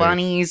had all some leaving.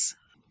 bunnies.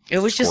 It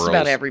was just Squirrels,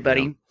 about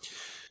everybody. yeah.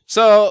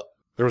 So,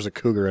 There was a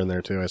cougar in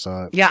there, too. I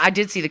saw it. Yeah, I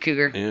did see the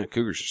cougar. yeah,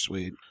 cougars are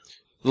sweet.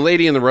 The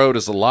lady in the road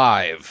is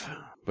alive,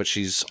 but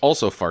she's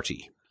also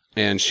farty.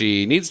 And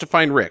she needs to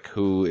find Rick,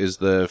 who is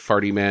the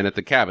farty man at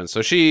the cabin.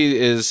 So she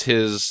is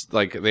his,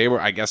 like, they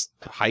were, I guess,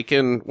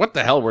 hiking. What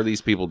the hell were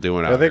these people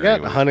doing out They there? got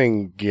anyway?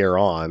 hunting gear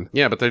on.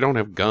 Yeah, but they don't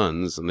have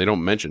guns, and they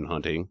don't mention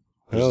hunting.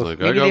 They're just Oh. like,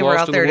 I Maybe got they were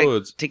lost out in there the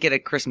woods. to get a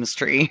Christmas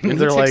tree. Maybe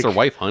They're takes like- their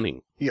wife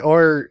hunting.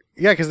 Or,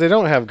 yeah, because they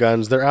don't have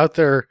guns. They're out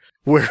there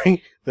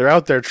they're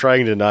out there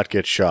trying to not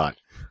get shot.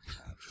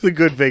 It's a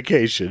good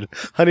vacation.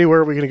 Honey,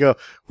 where are we going to go?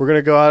 We're going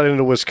to go out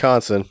into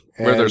Wisconsin.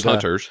 Where there's and,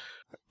 hunters.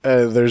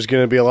 There's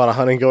going to be a lot of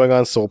hunting going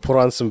on, so we'll put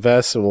on some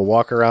vests and we'll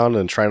walk around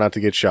and try not to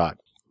get shot.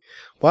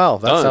 Wow,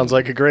 that Done. sounds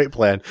like a great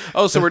plan.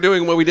 Oh, so we're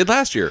doing what we did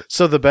last year.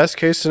 So the best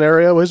case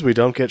scenario is we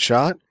don't get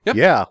shot? Yep.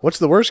 Yeah. What's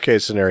the worst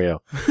case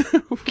scenario?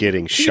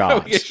 Getting You shot.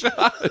 don't get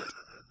shot.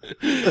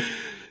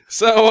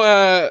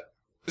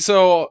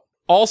 So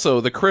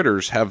also the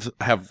critters have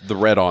the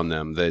red on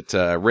them that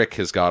Rick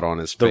has got on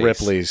his face. The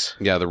Ripleys.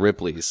 Yeah, the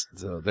Ripleys.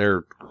 So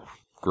they're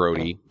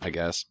grody, I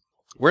guess.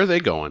 Where are they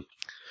going?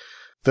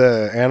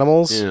 The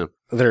animals, Yeah.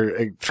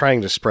 they're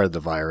trying to spread the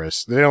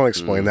virus. They don't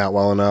explain that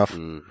well enough.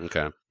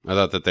 Okay. I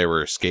thought that they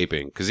were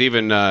escaping. Because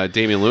even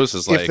Damian Lewis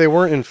is like, If they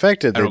weren't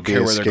infected, I they'd don't be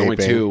care where escaping. they're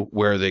going to.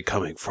 Where are they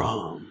coming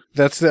from?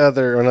 That's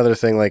another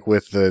thing, like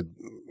with the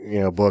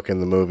book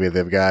and the movie,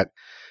 they've got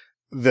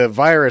the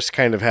virus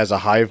kind of has a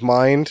hive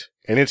mind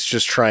and it's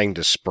just trying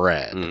to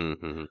spread.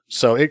 Mm-hmm.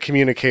 So it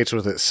communicates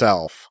with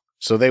itself.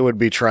 So they would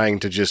be trying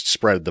to just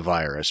spread the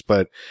virus.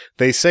 But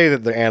they say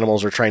that the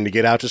animals are trying to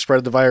get out to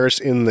spread the virus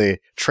in the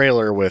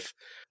trailer with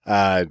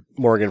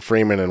Morgan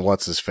Freeman and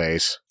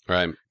what's-his-face.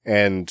 Right.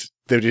 And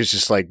they're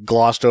just like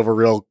glossed over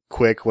real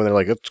quick when they're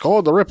like, it's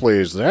called the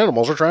Ripleys. The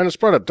animals are trying to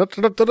spread it.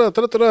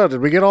 Da-da-da-da-da-da-da.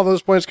 Did we get all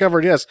those points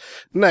covered? Yes.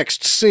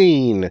 Next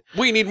scene.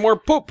 We need more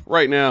poop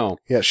right now.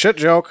 Yeah, shit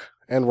joke.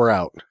 And we're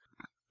out.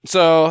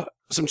 So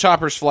some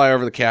choppers fly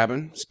over the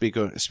cabin.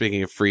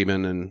 Speaking of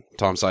Freeman and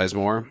Tom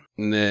Sizemore,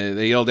 and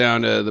they yell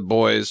down to the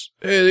boys,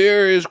 "Hey, the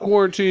area is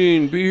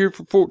quarantined. Be here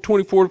for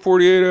 24 to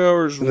 48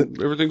 hours.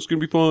 Everything's gonna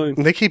be fine."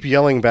 They keep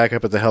yelling back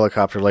up at the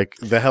helicopter like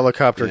the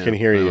helicopter can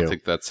hear I you. don't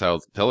think that's how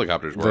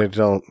helicopters They work.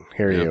 don't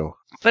hear Yeah. you.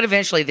 But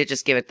eventually they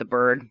just give it the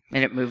bird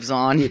and it moves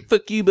on.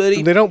 Fuck you,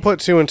 buddy. They don't put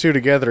two and two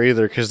together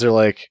either because they're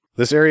like,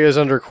 this area is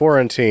under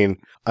quarantine.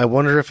 I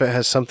wonder if it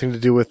has something to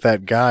do with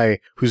that guy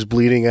who's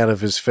bleeding out of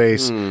his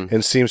face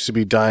and seems to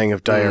be dying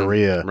of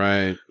diarrhea.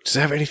 Right. Does it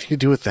have anything to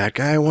do with that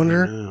guy, I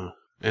wonder? Yeah.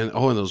 And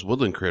those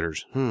woodland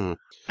critters. All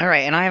right,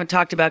 and I haven't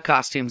talked about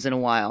costumes in a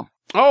while.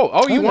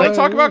 Oh, you want to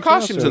talk about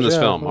costumes in this yeah,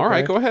 film? All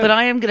right, okay. go ahead. But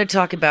I am going to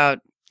talk about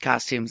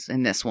costumes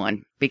in this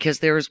one because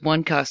there was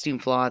one costume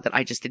flaw that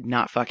I just did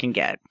not fucking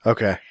get.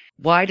 Okay.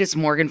 Why does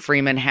Morgan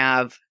Freeman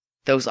have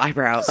those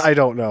eyebrows? I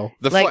don't know.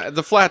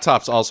 The flat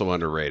top's also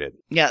underrated.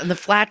 Yeah, and the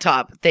flat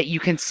top that you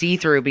can see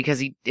through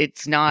because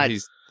it's not.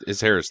 His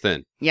hair is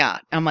thin. Yeah,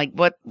 I'm like,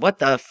 what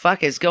the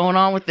fuck is going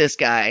on with this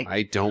guy?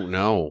 I don't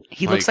know.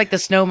 He looks like the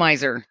snow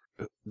miser.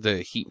 the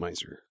heat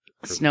miser.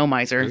 Snow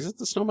miser. Is it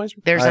the snow miser?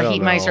 There's I a don't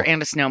heat miser know.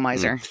 and a snow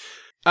miser.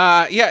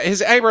 Yeah,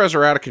 his eyebrows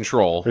are out of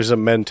control. There's a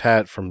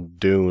mentat from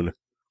Dune.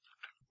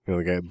 You know,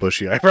 the guy,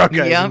 bushy eyebrow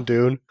guys Yeah. in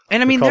Dune.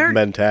 And I mean, They're called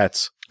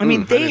mentats. I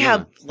mean, I they didn't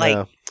have,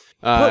 know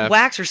put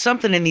wax or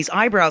something in these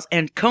eyebrows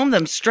and comb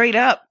them straight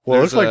up. Well,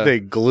 it looks There's like they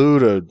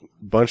glued a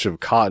bunch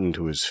of cotton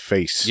to his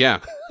face.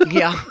 Yeah.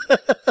 Yeah.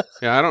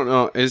 Yeah, I don't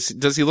know.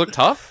 Does he look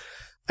tough?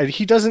 And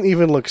he doesn't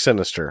even look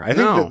sinister. I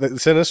think that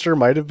sinister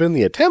might have been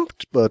the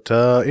attempt, but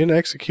in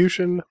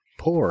execution,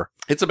 poor.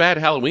 It's a bad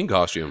Halloween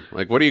costume.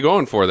 Like, what are you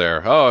going for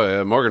there?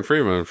 Oh, Morgan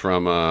Freeman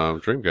from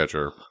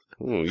Dreamcatcher.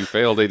 Ooh, you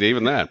failed at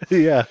even that.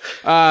 Yeah.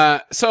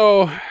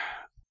 So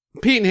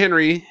Pete and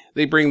Henry,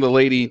 they bring the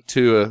lady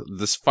to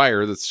this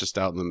fire that's just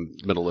out in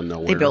the middle of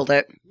nowhere. They build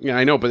it. Yeah,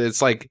 I know, but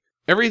it's like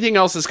everything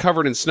else is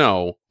covered in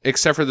snow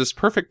except for this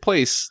perfect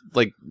place,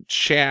 like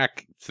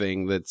shack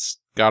thing that's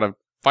got a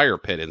fire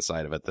pit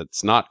inside of it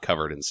that's not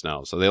covered in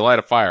snow. So they light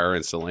a fire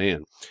instantly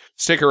and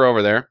stick her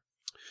over there.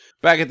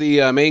 Back at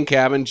the main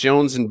cabin,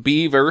 Jones and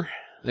Beaver,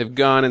 they've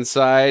gone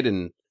inside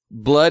and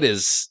blood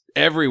is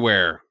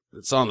everywhere.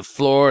 It's on the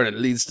floor and it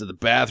leads to the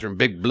bathroom.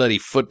 Big bloody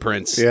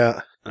footprints.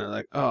 Yeah. And they're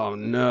like, oh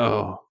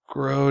no,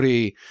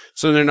 grody.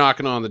 So they're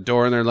knocking on the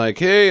door and they're like,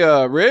 hey,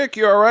 Rick,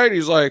 you all right?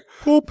 He's like,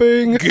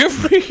 Pooping.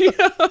 give me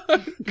a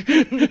hug.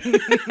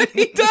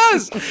 He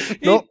does.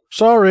 No,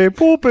 sorry,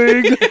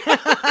 pooping.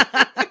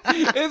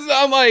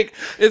 I'm like,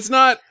 it's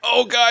not,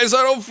 oh guys,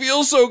 I don't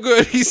feel so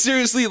good. He's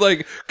seriously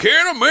like,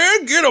 can a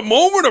man get a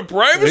moment of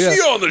privacy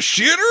on the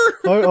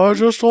shitter? I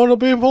just want to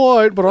be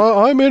polite, but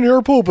I'm in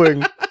here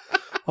pooping.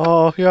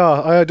 Oh, yeah,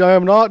 I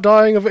am not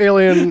dying of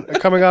alien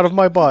coming out of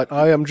my butt.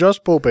 I am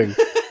just pooping.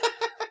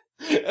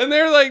 And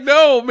they're like,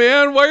 no,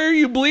 man, why are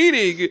you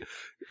bleeding?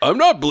 I'm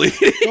not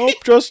bleeding. Nope,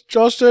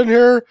 just in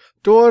here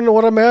doing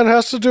what a man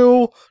has to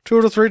do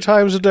 2 to 3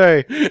 times a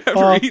day.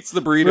 After he eats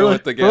the burrito really,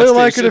 at the gas really station.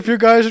 like it if you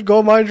guys would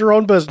go mind your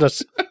own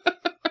business.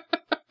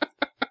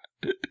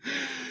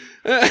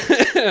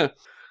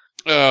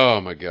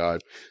 Oh my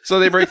god. So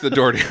they break the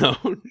door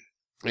down.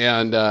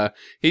 And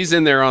he's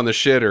in there on the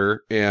shitter,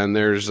 and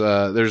there's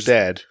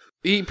Dead.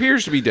 He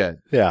appears to be dead.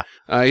 Yeah.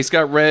 He's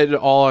got red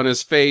all on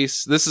his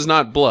face. This is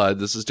not blood.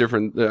 This is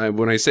different.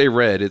 When I say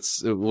red,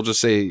 we'll just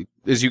say,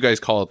 as you guys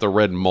call it, the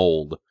red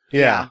mold.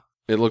 Yeah.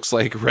 It looks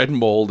like red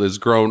mold has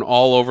grown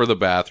all over the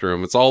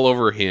bathroom. It's all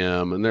over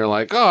him. And they're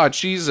like, oh,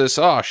 Jesus.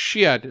 Oh,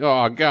 shit.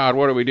 Oh, God.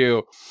 What do we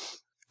do?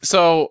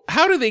 So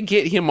how do they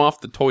get him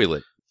off the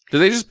toilet? Do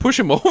they just push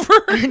him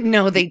over?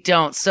 No, they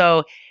don't.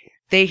 So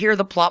they hear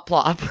the plop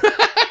plop.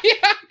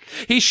 Yeah.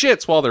 He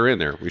shits while they're in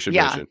there, we should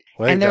mention.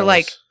 And they're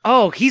like,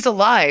 oh, he's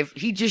alive.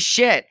 He just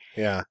shit.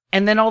 Yeah.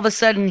 And then all of a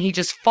sudden he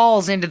just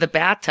falls into the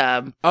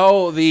bathtub.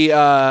 Oh,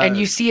 and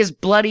you see his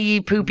bloody,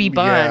 poopy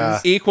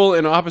buns. Equal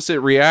and opposite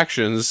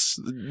reactions.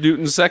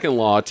 Newton's second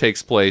law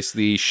takes place.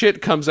 The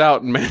shit comes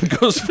out and man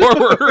goes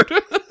forward.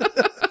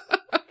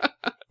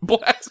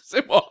 Blasts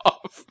him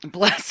off.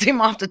 Blasts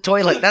him off the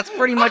toilet. That's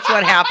pretty much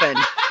what happened.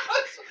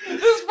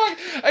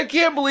 I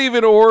can't believe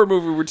in a horror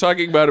movie we're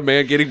talking about a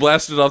man getting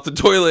blasted off the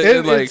toilet,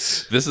 and like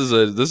this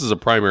is a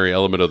primary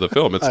element of the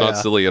film. It's not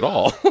silly at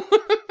all.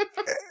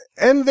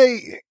 And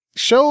they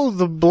show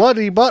the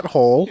bloody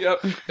butthole,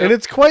 and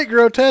it's quite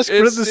grotesque,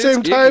 but at the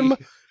same time,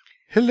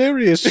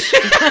 hilarious.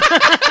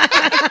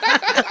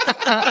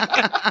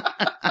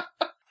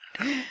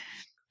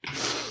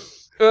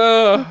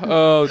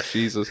 Oh,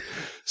 Jesus.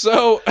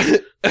 So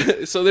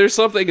there's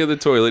something in the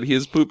toilet. He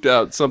has pooped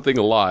out something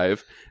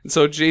alive. And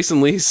so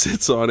Jason Lee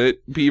sits on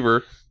it,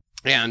 Beaver,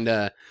 and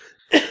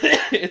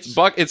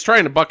it's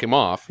trying to buck him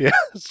off. Yeah,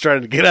 it's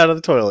trying to get out of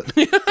the toilet.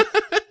 And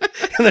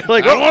they're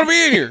like, I don't want to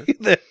be in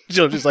here.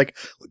 Joe's like,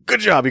 good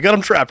job, you got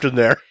him trapped in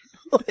there.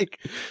 Like,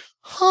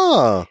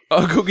 huh.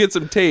 I'll go get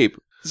some tape.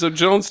 So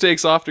Jones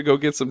takes off to go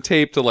get some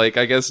tape to, like,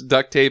 I guess,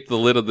 duct tape the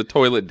lid of the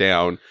toilet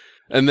down.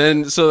 And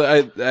then,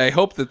 so I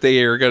hope that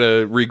they are going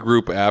to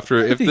regroup after.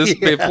 If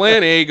if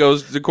plan A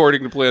goes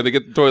according to plan, they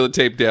get the toilet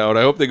tape down.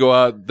 I hope they go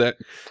out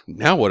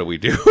now what do we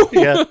do?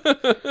 Yeah.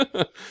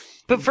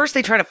 But first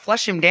they try to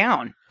flush him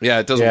down. Yeah,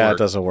 it doesn't work. Yeah, it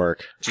doesn't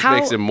work. Just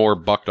makes him more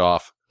bucked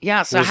off.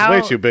 Yeah, so It's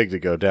way too big to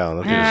go down.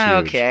 That thing is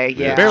huge. Okay,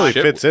 yeah. It barely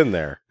Shit. fits in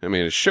there. I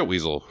mean, a shit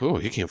weasel. Oh,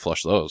 you can't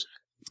flush those.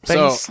 But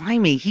he's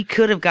slimy. He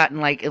could have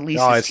gotten, like, at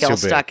least his tail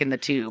stuck in the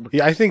tube.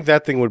 Yeah, I think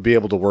that thing would be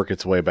able to work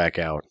its way back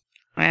out.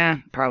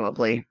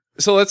 Probably.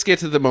 So let's get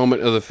to the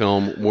moment of the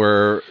film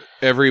where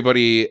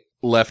everybody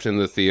left in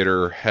the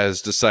theater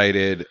has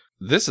decided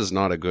this is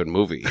not a good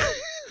movie.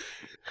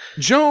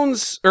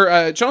 Jones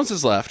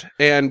is left,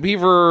 and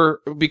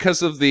Beaver,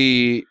 because of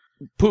the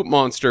poop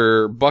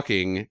monster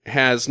bucking,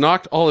 has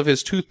knocked all of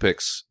his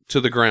toothpicks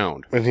to the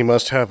ground. And he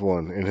must have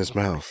one in his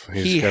mouth.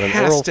 He got an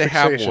has oral to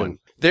have fixation. one.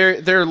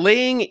 They're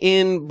laying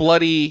in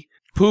bloody,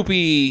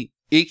 poopy,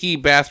 icky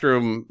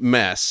bathroom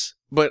mess.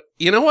 But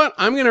you know what?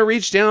 I'm going to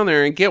reach down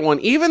there and get one,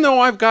 even though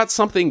I've got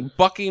something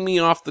bucking me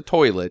off the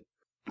toilet.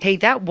 Hey,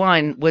 that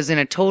one was in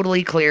a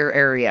totally clear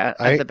area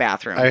of the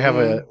bathroom. I have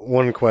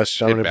one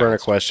question. I'm going to burn a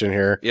question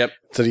here. Yep.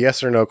 It's a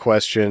yes or no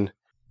question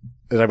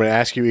that I'm going to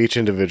ask you each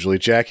individually.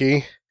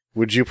 Jackie,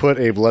 would you put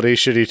a bloody,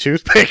 shitty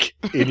toothpick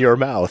in your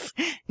mouth?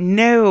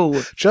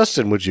 No.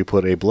 Justin, would you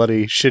put a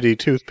bloody, shitty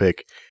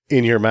toothpick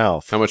in your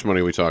mouth? How much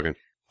money are we talking?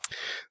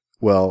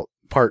 Well,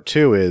 part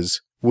 2 is,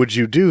 would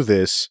you do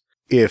this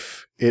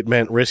if it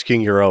meant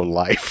risking your own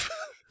life?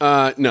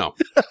 No.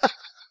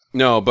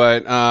 No,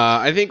 but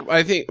I think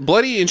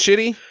bloody and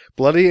shitty.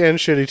 Bloody and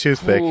shitty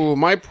toothpick. Ooh,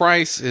 my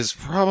price is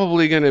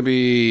probably going to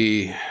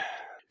be...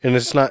 And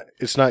it's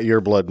not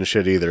your blood and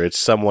shit either. It's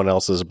someone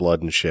else's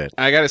blood and shit.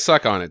 I got to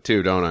suck on it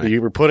too, don't I?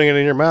 You were putting it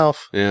in your mouth.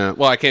 Yeah.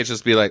 Well, I can't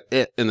just be like,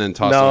 and then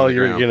toss it on No, the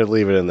you're ground. going to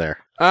leave it in there.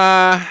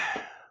 $2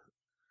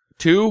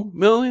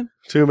 million?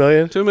 $2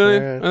 million? $2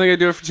 million? Yeah. I think I'd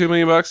do it for $2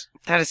 million.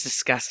 That is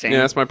disgusting.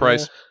 Yeah, that's my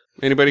price.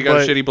 Anybody got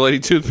But a shitty bloody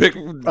toothpick?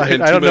 And I $2 don't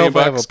know million if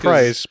I have a 'cause-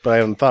 price, but I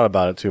haven't thought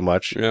about it too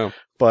much. Yeah.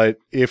 But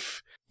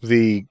if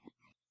the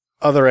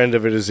other end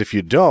of it is if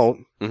you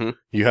don't, Mhm.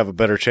 you have a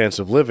better chance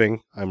of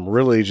living, I'm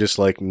really just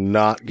like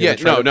not going to Yeah,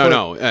 try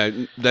no.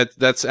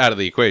 That's out of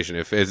the equation.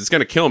 If it's going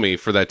to kill me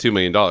for that $2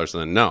 million,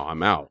 then no,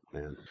 I'm out,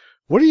 man.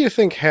 What do you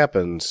think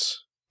happens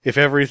if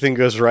everything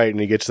goes right and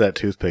he gets that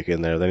toothpick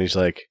in there? Then he's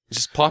like, It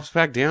just plops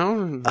back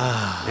down.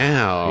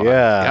 yeah.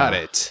 Got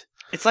it.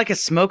 It's like a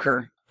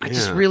smoker. I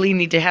just Yeah. really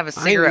need to have a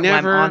cigarette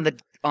when I'm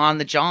on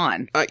the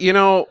John.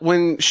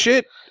 When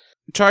shit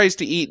tries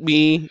to eat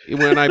me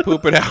when I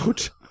poop it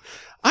out,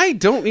 I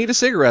don't need a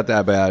cigarette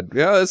that bad.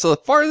 Yeah, it's the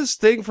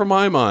farthest thing from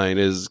my mind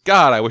is,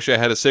 God, I wish I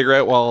had a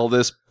cigarette while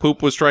this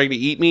poop was trying to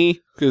eat me,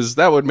 because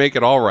that would make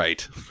it all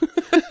right.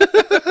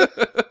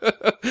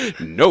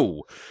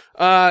 No.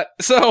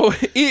 So,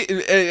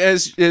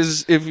 as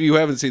if you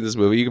haven't seen this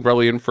movie, you can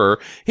probably infer,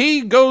 he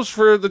goes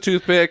for the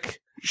toothpick,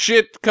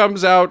 shit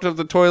comes out of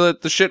the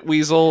toilet, the shit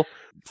weasel,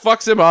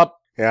 fucks him up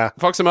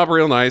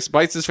real nice,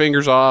 bites his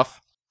fingers off.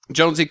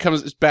 Jonesy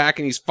comes back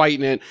and he's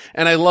fighting it.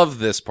 And I love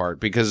this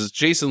part because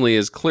Jason Lee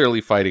is clearly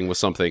fighting with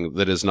something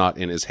that is not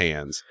in his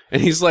hands.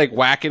 And he's like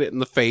whacking it in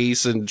the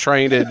face and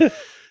trying to,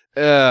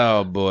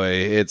 oh boy,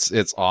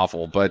 it's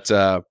awful. But,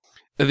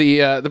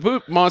 the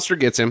poop monster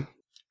gets him,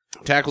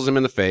 tackles him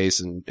in the face,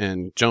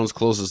 and Jones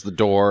closes the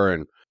door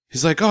and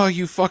he's like, oh,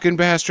 you fucking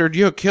bastard.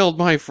 You killed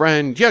my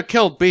friend. You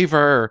killed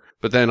Beaver.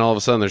 But then all of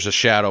a sudden there's a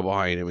shadow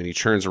behind him and he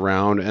turns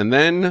around. And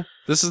then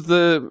this is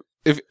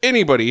if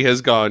anybody has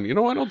gone,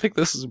 I don't think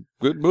this is a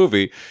good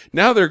movie.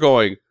 Now they're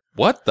going,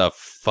 what the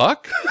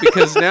fuck?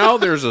 Because now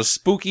there's a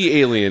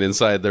spooky alien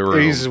inside the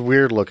room. He's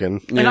weird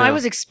looking. And I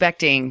was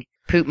expecting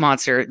Poop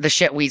Monster, the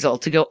shit weasel,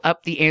 to go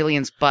up the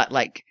alien's butt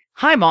like,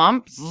 hi,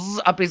 Mom,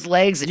 zzz, up his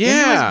legs and into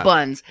his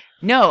buns.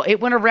 No, it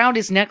went around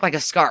his neck like a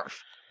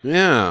scarf.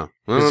 Yeah.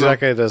 That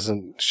guy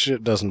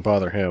shit doesn't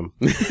bother him.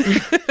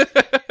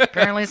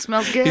 Apparently it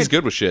smells good. He's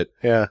good with shit.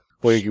 Yeah.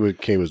 Well,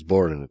 he was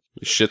born in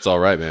it. Shit's all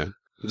right, man.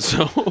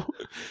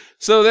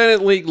 So then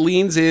it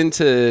leans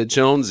into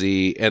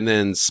Jonesy and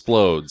then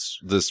explodes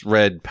this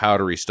red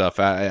powdery stuff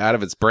out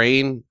of its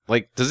brain.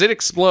 Like, does it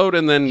explode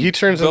and then He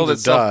turns build into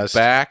itself dust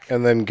back?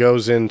 and then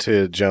goes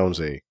into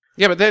Jonesy.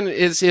 Yeah, but then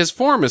his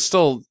form is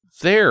still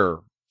there.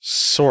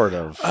 Sort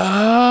of.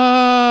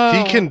 Oh.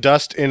 He can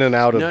dust in and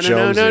out of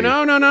Jonesy.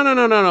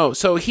 No.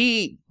 So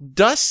he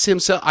dusts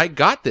himself. I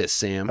got this,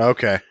 Sam.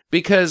 Okay.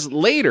 Because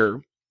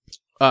later,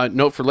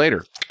 note for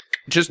later.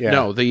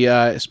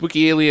 The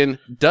spooky alien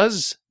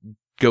does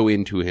go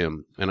into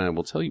him, and I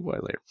will tell you why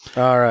later.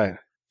 All right.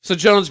 So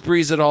Jones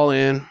breathes it all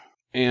in,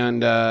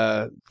 and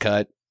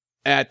cut.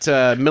 At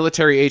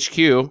military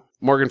HQ,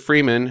 Morgan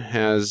Freeman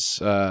has,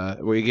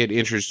 we get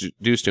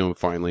introduced to him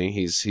finally.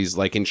 He's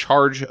like in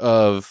charge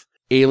of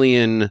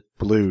alien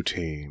Blue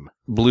Team,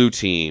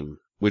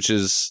 which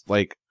is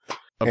like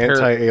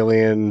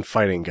anti-alien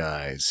fighting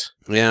guys.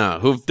 Yeah,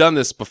 who've done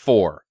this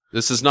before.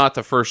 This is not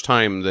the first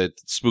time that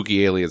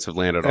spooky aliens have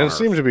landed on Earth. And it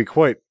seems to be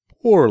quite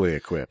poorly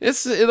equipped.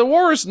 The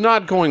war is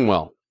not going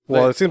well.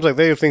 Well, it seems like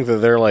they think that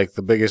they're like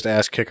the biggest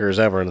ass kickers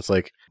ever, and it's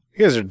like,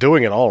 you guys are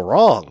doing it all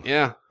wrong.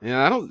 Yeah.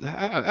 I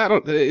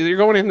don't. You're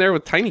going in there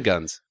with tiny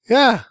guns.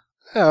 Yeah.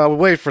 I'll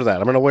wait for that.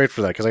 I'm going to wait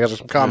for that because I got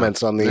some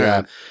comments on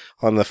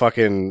the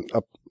fucking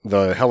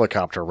the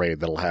helicopter raid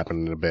that'll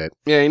happen in a bit.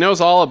 Yeah, he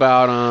knows all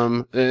about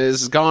them.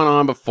 This has gone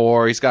on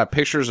before. He's got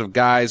pictures of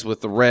guys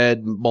with the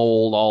red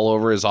mold all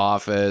over his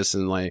office,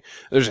 and like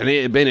there's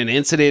been an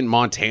incident in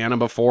Montana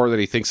before that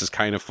he thinks is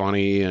kind of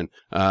funny, and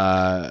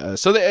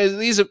so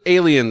these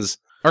aliens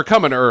are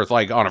coming to Earth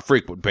like on a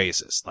frequent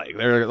basis. Like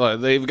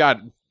they've got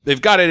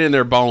it in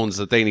their bones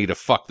that they need to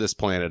fuck this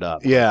planet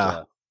up.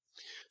 Yeah.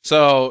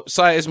 So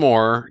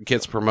Sizemore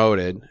gets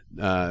promoted.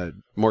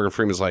 Morgan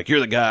Freeman's like, you're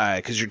the guy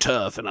because you're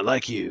tough and I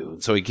like you.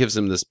 So he gives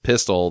him this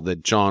pistol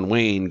that John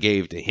Wayne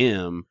gave to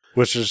him.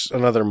 Which is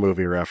another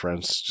movie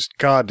reference. Just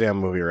goddamn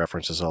movie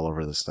references all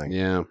over this thing.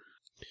 Yeah.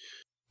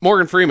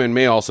 Morgan Freeman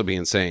may also be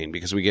insane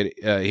because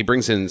he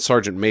brings in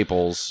Sergeant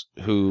Maples,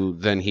 who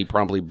then he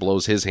promptly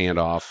blows his hand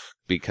off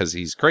because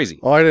he's crazy.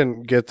 Oh, I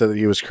didn't get that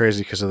he was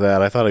crazy because of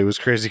that. I thought he was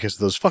crazy because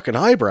of those fucking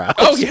eyebrows.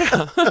 Oh,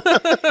 yeah.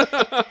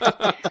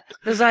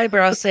 Those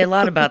eyebrows say a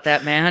lot about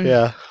that man.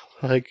 Yeah.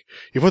 Like,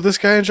 you put this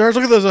guy in charge?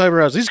 Look at those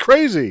eyebrows. He's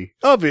crazy.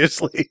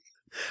 Obviously.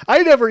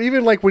 I never,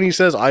 even like when he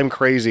says, I'm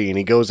crazy, and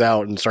he goes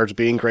out and starts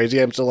being crazy,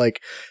 I'm still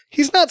like,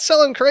 he's not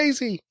selling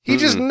crazy. He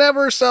just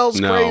never sells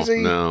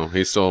crazy. No,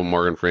 he's still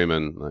Morgan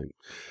Freeman. Like,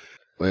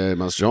 We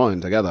must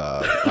join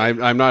together.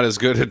 I'm not as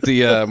good at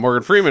the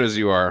Morgan Freeman as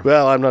you are.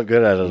 Well, I'm not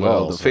good at it at We'll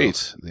all.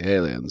 defeat the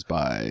aliens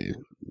by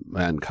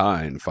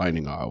mankind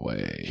finding our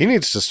way. He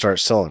needs to start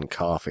selling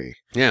coffee.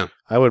 Yeah.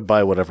 I would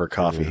buy whatever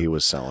coffee he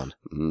was selling.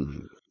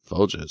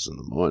 Folgers in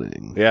the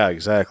morning. Yeah,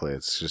 exactly.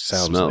 It just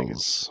sounds like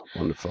it's... Smells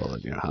wonderful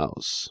in your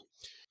house.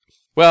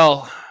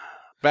 Well,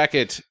 back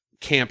at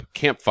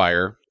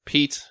campfire,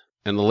 Pete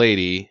and the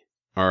lady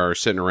are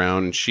sitting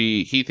around, and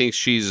he thinks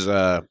she's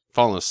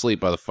fallen asleep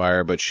by the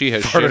fire, but she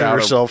has shit farted out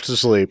herself to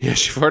sleep. Yeah,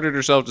 she farted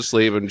herself to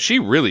sleep, and she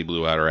really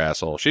blew out her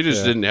asshole. She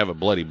just didn't have a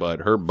bloody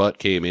butt. Her butt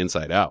came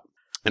inside out.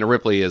 And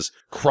Ripley is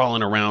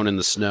crawling around in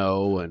the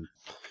snow,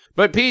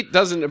 but Pete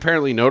doesn't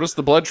apparently notice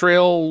the blood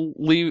trail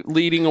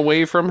leading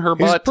away from her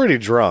butt. He's pretty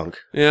drunk.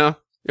 Yeah.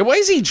 Why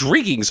is he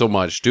drinking so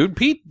much, dude?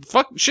 Pete,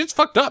 shit's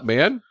fucked up,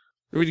 man.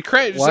 I mean,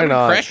 somebody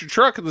crashed your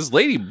truck, and this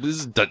lady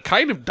is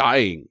kind of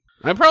dying.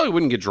 I probably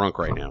wouldn't get drunk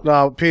right now.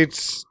 No,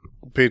 Pete's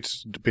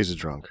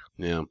drunk.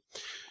 Yeah.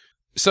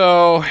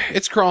 So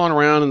it's crawling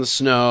around in the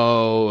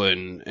snow,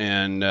 and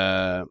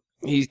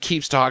he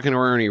keeps talking to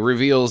her, and he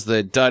reveals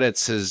that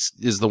Duddits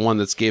is the one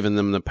that's given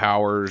them the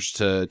powers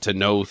to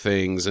know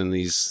things and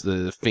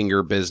the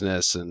finger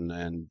business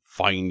and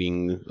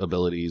finding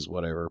abilities,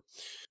 whatever.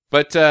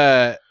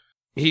 But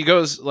he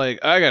goes like,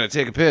 I gotta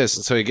take a piss,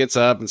 and so he gets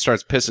up and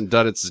starts pissing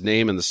Duddits'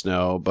 name in the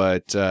snow,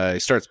 but he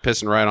starts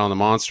pissing right on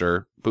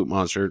the poop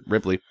monster,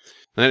 Ripley.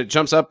 And then it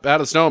jumps up out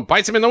of the snow and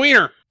bites him in the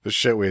wiener. The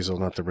shit weasel,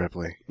 not the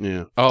Ripley.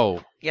 Yeah.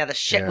 Oh. Yeah, the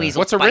shit Yeah. weasel.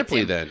 What's a bites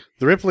Ripley him. then?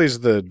 The Ripley's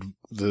the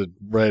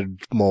red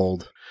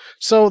mold.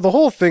 So the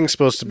whole thing's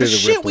supposed to be The the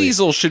shit Ripley.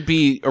 weasel should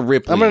be a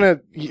Ripley.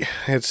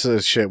 It's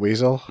a shit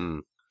weasel.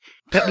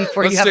 But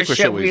before Let's you have a stick with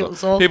shit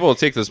weasel. People will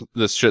take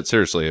this shit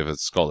seriously if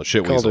it's called a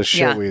shit Called weasel. a shit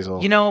Yeah.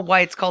 weasel. You know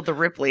why it's called the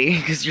Ripley?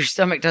 Because your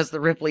stomach does the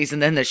Ripley's,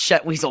 and then the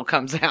shit weasel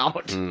comes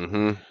out.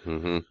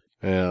 Mm-hmm.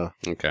 Yeah,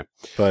 Okay.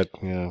 but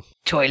yeah,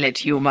 Toilet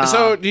humor.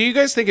 So, do you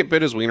guys think it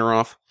bit his wiener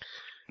off?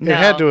 No. it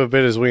had to have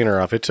bit his wiener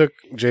off. It took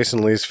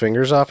Jason Lee's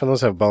fingers off, and those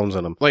have bones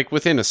in them. Like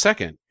within a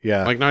second.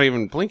 Yeah, Like not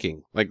even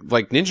blinking. Like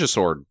ninja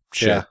sword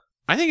shit. Yeah.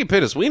 I think it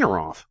bit his wiener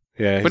off.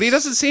 yeah. But he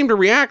doesn't seem to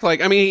react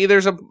like, I mean,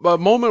 there's a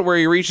moment where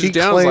he reaches He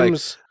down and claims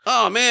is like,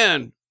 oh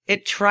man.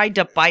 It tried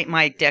to bite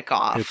my dick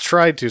off. it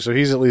tried to, so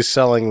he's at least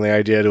selling the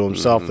idea to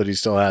himself that he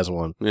still has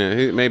one.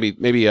 Yeah, maybe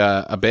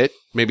a bit.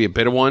 Maybe a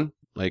bit of one.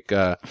 Like,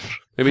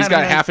 maybe he's I got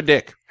don't know. half a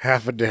dick.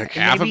 Half a dick.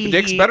 Half a Maybe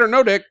dick's he- better than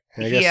no dick.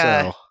 I He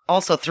guess so.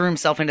 also threw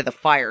himself into the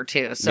fire,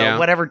 too. So Yeah.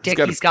 whatever dick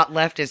got a- he's got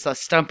left is a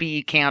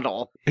stumpy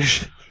candle.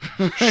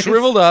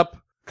 Shriveled up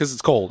because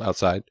it's cold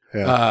outside.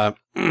 Yeah.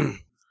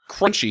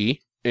 Crunchy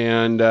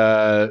and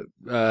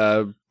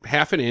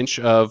half an inch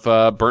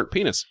of burnt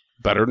penis.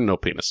 Better than no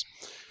penis.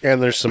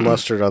 And there's some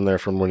mustard on there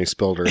from when he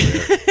spilled earlier.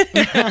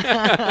 He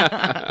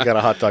got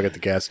a hot dog at the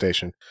gas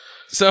station.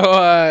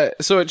 So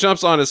it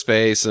jumps on his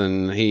face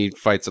and he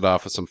fights it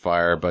off with some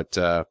fire. But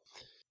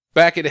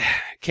back at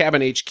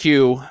Cabin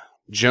HQ,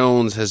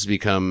 Jones has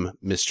become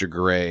Mr.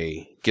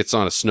 Gray. Gets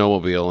on a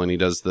snowmobile and he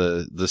does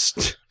the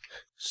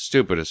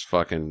stupidest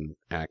fucking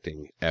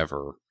acting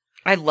ever.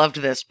 I loved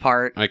this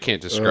part. I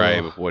can't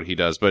describe what he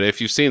does, but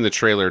if you've seen the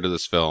trailer to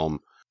this film,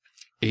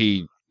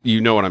 you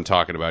know what I'm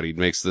talking about. He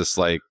makes this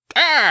like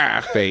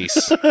face.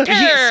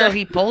 So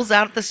he pulls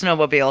out the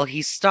snowmobile,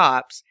 he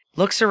stops,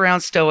 looks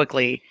around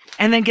stoically,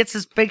 and then gets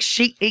this big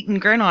sheet-eating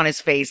grin on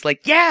his face,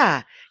 like,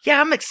 yeah,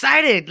 I'm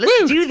excited.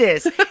 Let's Woo! do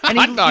this. And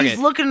Hot dog he's it.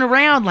 looking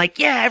around like,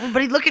 yeah,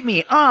 everybody look at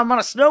me. Oh, I'm on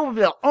a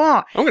snowmobile.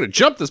 Oh. I'm gonna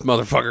jump this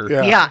motherfucker.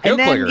 Yeah. Yeah, Heel and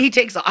then clicker. he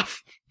takes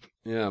off.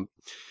 Yeah.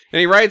 And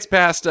he rides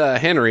past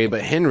Henry,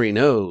 but Henry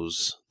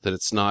knows that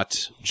it's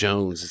not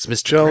Jones. It's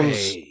Mr.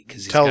 Jones Gray, 'cause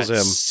he's tells got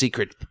him.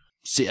 secret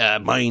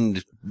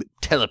mind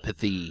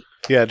telepathy.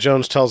 Yeah,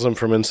 Jones tells him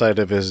from inside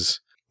of his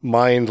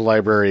mind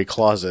library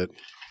closet,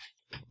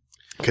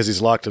 because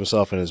he's locked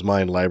himself in his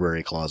mind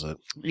library closet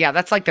Yeah,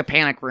 that's like the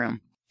panic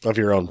room. of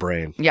your own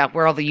brain. Yeah,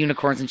 where all the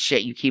unicorns and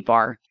shit you keep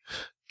are.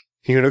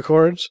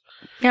 Unicorns?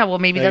 Yeah, well,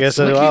 maybe I that's guess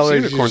what I- Keeps Well,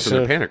 unicorns in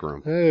just, the panic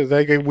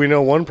room. We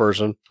know one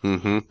person.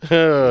 Mm-hmm.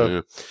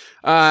 Oh.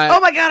 Oh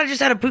my god, I just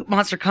had a poop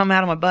monster come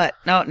out of my butt.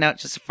 No,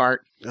 it's just a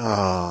fart.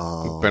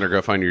 Better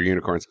go find your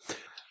unicorns.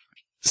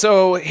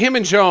 So him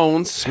and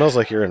Jones. Smells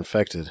like you're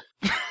infected.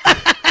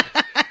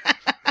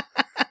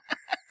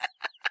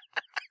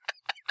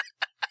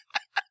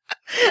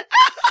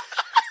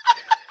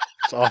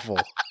 It's awful.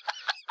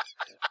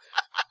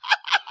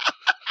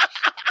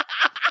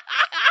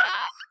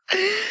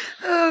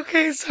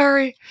 Okay,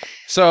 sorry.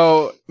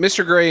 So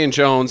Mr. Gray and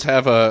Jones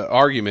have a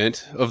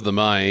argument of the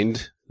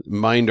mind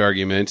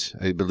argument,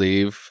 I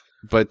believe.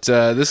 But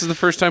this is the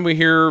first time we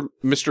hear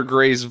Mr.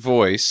 Gray's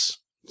voice.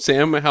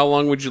 Sam, how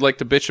long would you like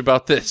to bitch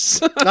about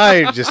this?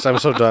 I'm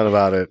so done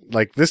about it.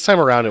 Like, this time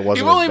around, it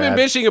wasn't You've only as been bad.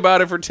 bitching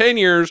about it for 10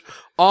 years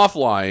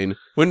offline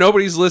when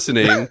nobody's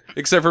listening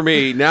except for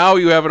me. Now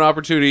you have an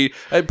opportunity,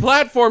 a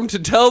platform to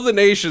tell the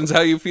nations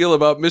how you feel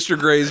about Mr.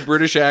 Gray's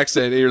British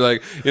accent. And you're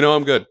like,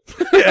 I'm good.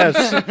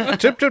 Yes.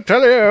 Tip,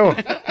 tell you.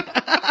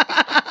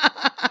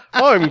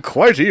 I'm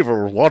quite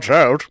evil. Watch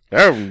out.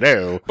 Oh,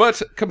 no.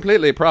 But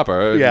completely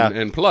proper and, Yeah.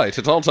 and polite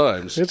at all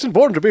times. It's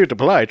important to be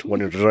polite when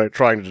you're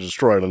trying to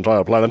destroy an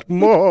entire planet.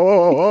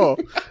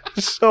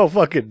 It's so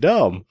fucking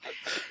dumb.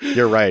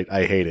 You're right.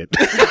 I hate it.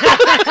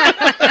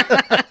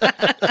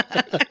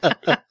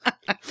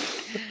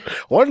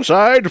 One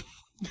side.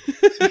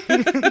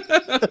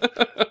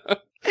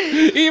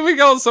 He even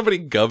calls somebody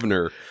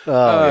governor.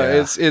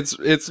 Yeah.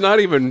 It's not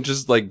even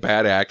just like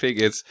bad acting.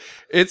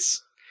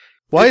 It's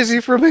Why is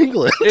he from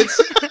England?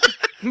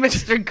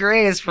 Mr.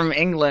 Grey is from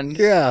England.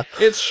 Yeah.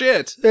 it's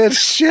shit. It's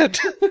shit.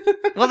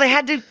 Well, they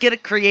had to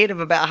get creative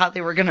about how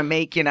they were going to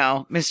make,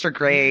 Mr.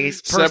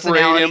 Gray's Separate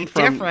personality him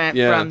from- different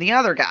yeah. from the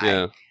other guy.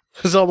 Yeah.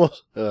 It's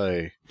almost...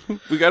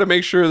 We got to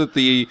make sure that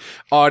the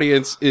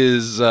audience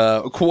is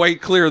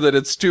quite clear that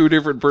it's two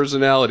different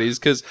personalities,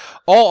 because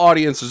all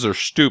audiences are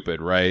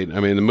stupid, right? I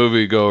mean, the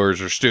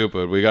moviegoers are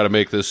stupid. We got to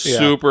make this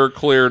super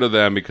clear to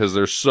them because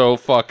they're so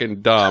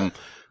fucking dumb.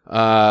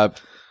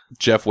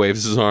 Jeff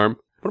waves his arm.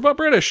 What about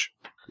British?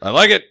 I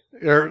like it.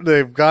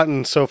 They've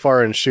gotten so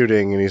far in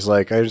shooting, and he's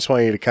like, I just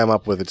want you to come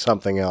up with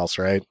something else,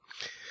 right?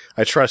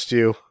 I trust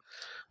you.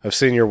 I've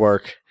seen your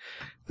work.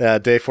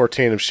 Day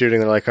 14 of shooting,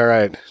 they're like, all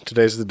right,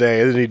 today's the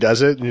day. And then he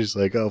does it, and he's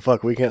like, oh,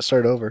 fuck, we can't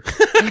start over.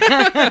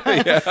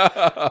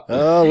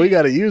 Oh, we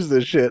got to use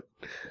this shit.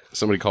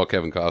 Somebody call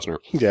Kevin Costner.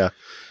 Yeah.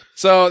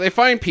 So they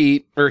find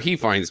Pete, or he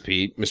finds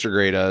Pete, Mr.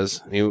 Gray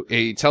does.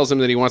 He tells him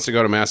that he wants to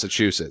go to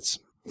Massachusetts.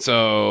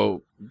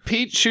 So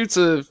Pete shoots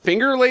a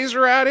finger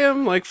laser at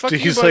him, like, fuck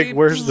He's you, buddy. like,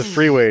 where's the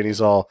freeway? And he's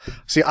all...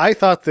 See, I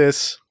thought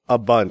this a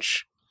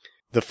bunch.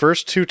 The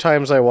first 2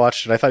 times I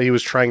watched it, I thought he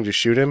was trying to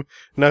shoot him.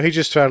 No, he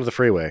just found the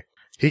freeway.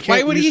 He can't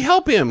Why would he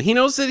help him? He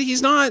knows that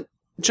he's not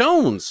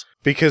Jones.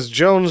 Because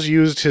Jones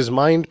used his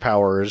mind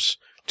powers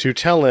to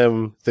tell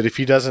him that if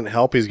he doesn't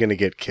help, he's going to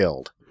get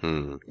killed.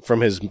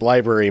 From his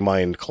library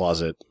mind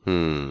closet.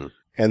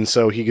 And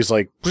so he's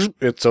like,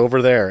 it's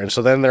over there. And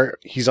so then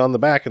he's on the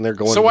back and they're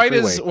going So to the why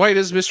freeway. why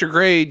does Mr.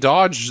 Gray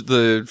dodge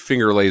the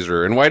finger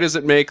laser? And why does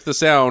it make the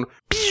sound?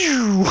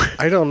 Pew!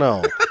 I don't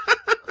know.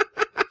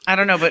 I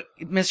don't know, but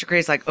Mr.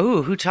 Gray's like,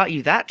 oh, who taught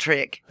you that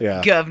trick?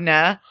 Yeah.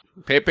 Governor.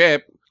 Pip,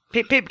 pip.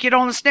 Pip, pip, get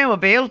on the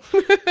snowmobile.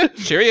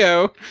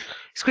 Cheerio.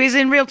 Squeeze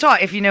in real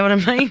tight, if you know what I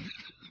mean.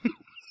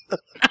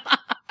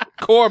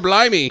 Core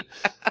blimey.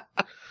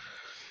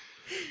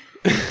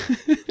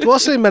 Do I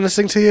seem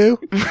menacing to you?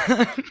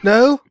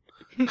 No?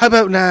 How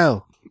about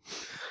now?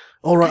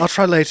 All right, I'll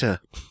try later.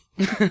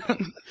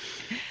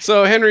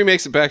 So Henry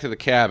makes it back to the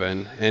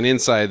cabin, and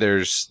inside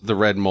there's the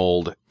red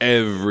mold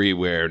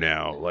everywhere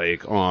now,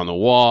 like on the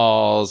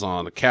walls,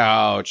 on the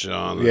couch,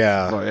 on the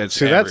it's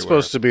See, everywhere. that's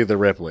supposed to be the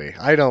Ripley.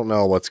 I don't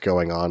know what's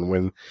going on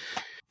when...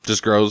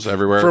 Just grows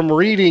everywhere. From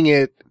reading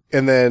it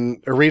and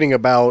then reading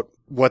about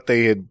what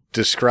they had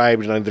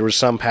described, and there were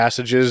some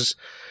passages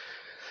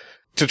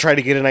to try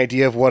to get an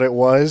idea of what it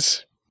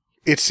was.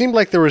 It seemed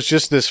like there was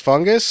just this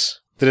fungus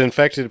that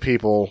infected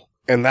people,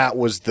 and that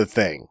was the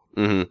thing.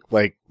 Mm-hmm.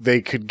 Like,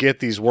 they could get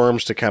these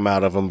worms to come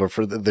out of them, but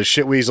for the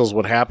shit weasels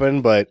would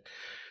happen. But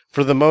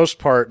for the most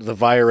part, the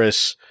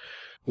virus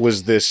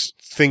was this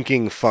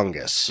thinking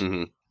fungus.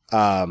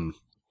 Mm-hmm.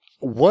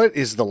 What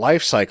is the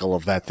life cycle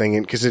of that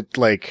thing? Because it,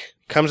 like,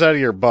 comes out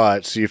of your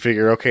butt, so you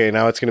figure, okay,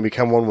 now it's going to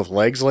become one with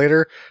legs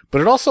later.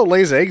 But it also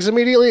lays eggs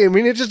immediately. I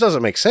mean, it just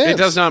doesn't make sense. It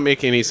does not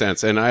make any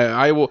sense. And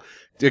I will,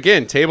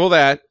 again, table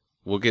that.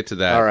 We'll get to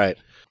that. All right.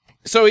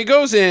 So he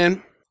goes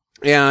in,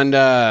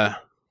 and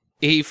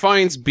he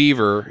finds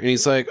Beaver, and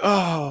he's like,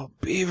 oh,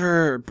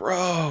 Beaver,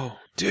 bro,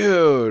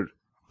 dude,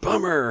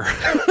 bummer.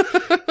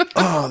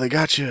 Oh, they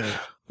got you.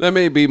 That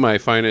may be my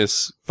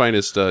finest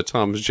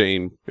Tom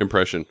Jane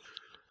impression.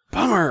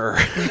 Bummer.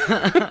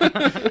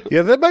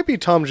 Yeah, that might be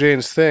Tom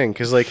Jane's thing,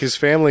 because, like, his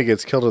family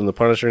gets killed in The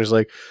Punisher, and he's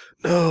like,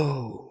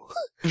 no.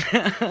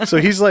 So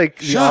he's like,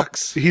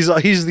 Shucks.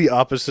 he's the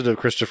opposite of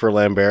Christopher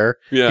Lambert.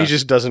 Yeah. He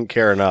just doesn't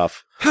care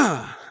enough.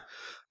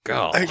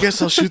 God. I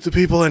guess I'll shoot the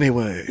people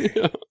anyway.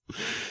 Yeah.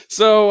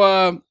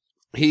 So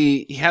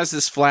he has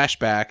this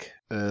flashback.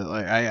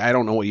 Like I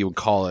don't know what you would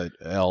call it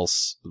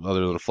else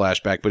other than a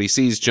flashback, but he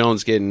sees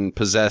Jones getting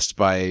possessed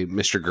by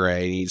Mr.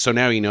 Gray. So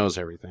now he knows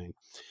everything.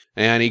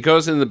 And he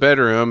goes in the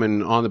bedroom,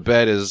 and on the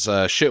bed is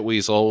a shit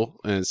weasel,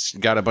 and it's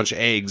got a bunch of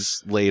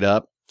eggs laid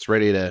up. It's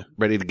ready to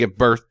give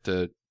birth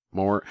to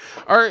more.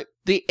 Are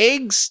the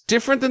eggs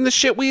different than the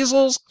shit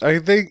weasels? I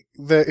think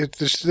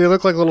that they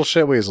look like little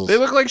shit weasels. They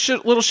look like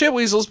little shit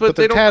weasels, but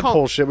they're they don't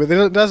tadpole shit. But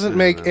it doesn't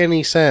make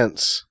any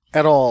sense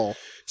at all.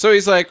 So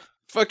he's like,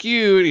 fuck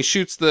you, and he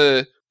shoots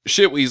the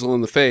shit weasel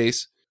in the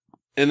face.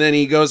 And then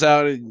he goes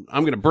out and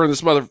I'm going to burn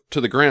this mother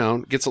to the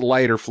ground, gets some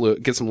lighter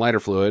fluid,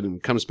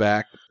 and comes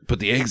back. But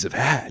the eggs have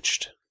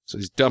hatched. So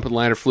he's dumping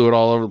lighter fluid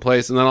all over the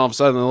place. And then all of a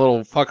sudden the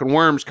little fucking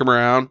worms come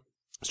around,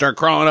 start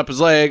crawling up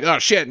his leg. Oh,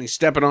 shit. And he's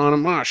stepping on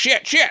them. Oh,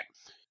 shit.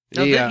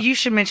 No, you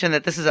should mention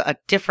that this is a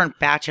different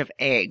batch of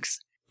eggs.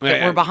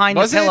 that were behind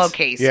Was the it?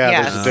 pillowcase. Yeah,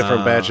 Yes. there's a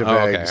different batch of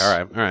eggs.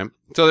 Okay, all right.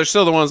 So there's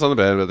still the ones on the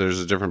bed, but there's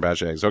a different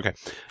batch of eggs. Okay.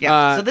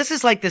 Yeah. So this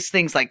is like this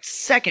thing's like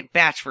second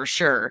batch for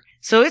sure.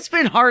 So it's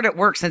been hard at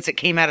work since it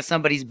came out of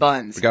somebody's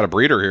buns. We got a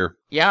breeder here.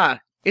 Yeah.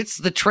 It's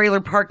the trailer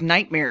park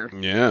nightmare.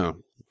 Yeah.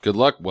 Good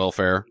luck,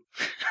 welfare.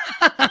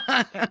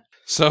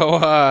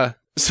 So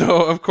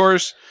of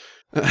course,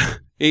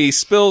 he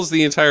spills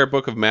the entire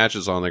book of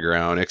matches on the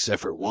ground,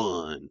 except for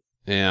one.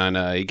 And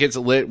he gets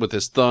it lit with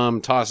his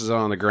thumb, tosses it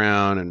on the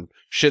ground, and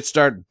shit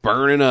start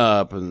burning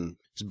up, and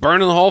he's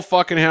burning the whole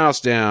fucking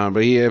house down.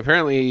 But he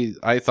apparently,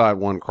 I thought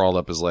one crawled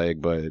up his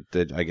leg, but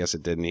I guess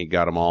it didn't. He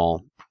got them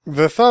all.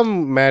 The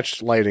thumb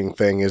matched lighting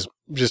thing is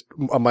just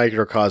a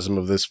microcosm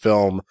of this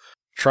film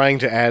trying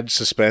to add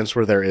suspense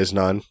where there is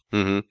none,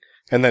 Mm-hmm.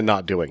 and then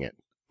not doing it.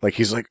 Like,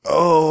 he's like,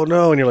 oh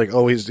no, and you're like,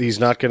 oh, he's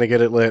not going to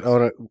get it lit. Oh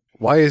no.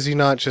 Why is he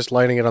not just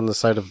lighting it on the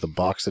side of the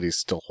box that he's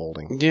still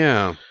holding?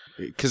 Yeah,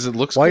 because it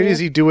looks Why cool. does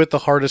he do it the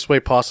hardest way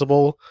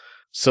possible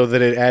so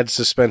that it adds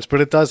suspense? But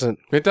it doesn't.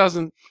 It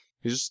doesn't.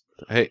 You just,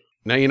 hey,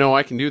 now you know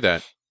I can do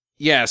that.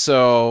 Yeah,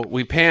 so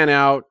we pan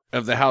out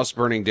of the house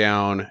burning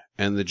down,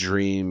 and the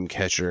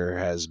Dreamcatcher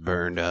has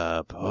burned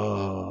up.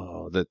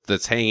 Oh,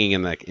 that's hanging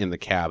in the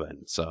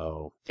cabin.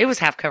 So It was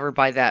half covered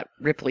by that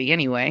Ripley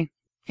anyway.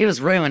 It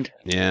was ruined.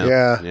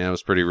 yeah, it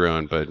was pretty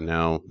ruined. But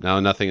now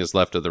nothing is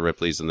left of the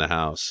Ripleys in the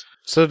house.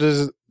 So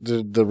does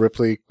the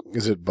Ripley,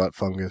 is it butt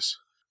fungus?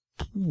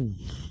 You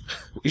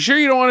sure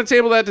you don't want to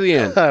table that to the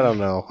end? I don't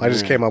know. I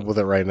just came up with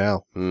it right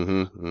now.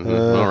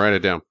 I'll write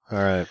it down. All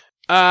right.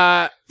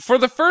 For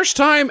the first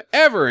time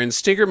ever in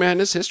Stinker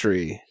Madness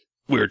history,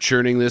 we're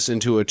churning this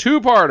into a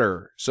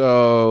two-parter.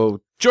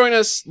 So join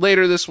us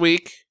later this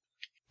week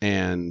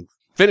and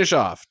finish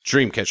off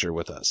Dreamcatcher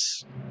with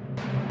us.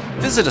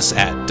 Visit us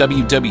at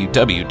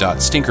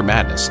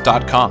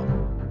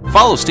www.stinkermadness.com.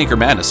 Follow Stinker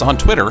Madness on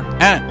Twitter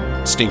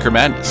at Stinker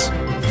Madness.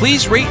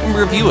 Please rate and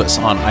review us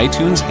on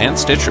iTunes and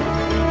Stitcher.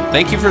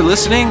 Thank you for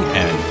listening,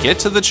 and get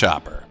to the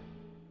chopper.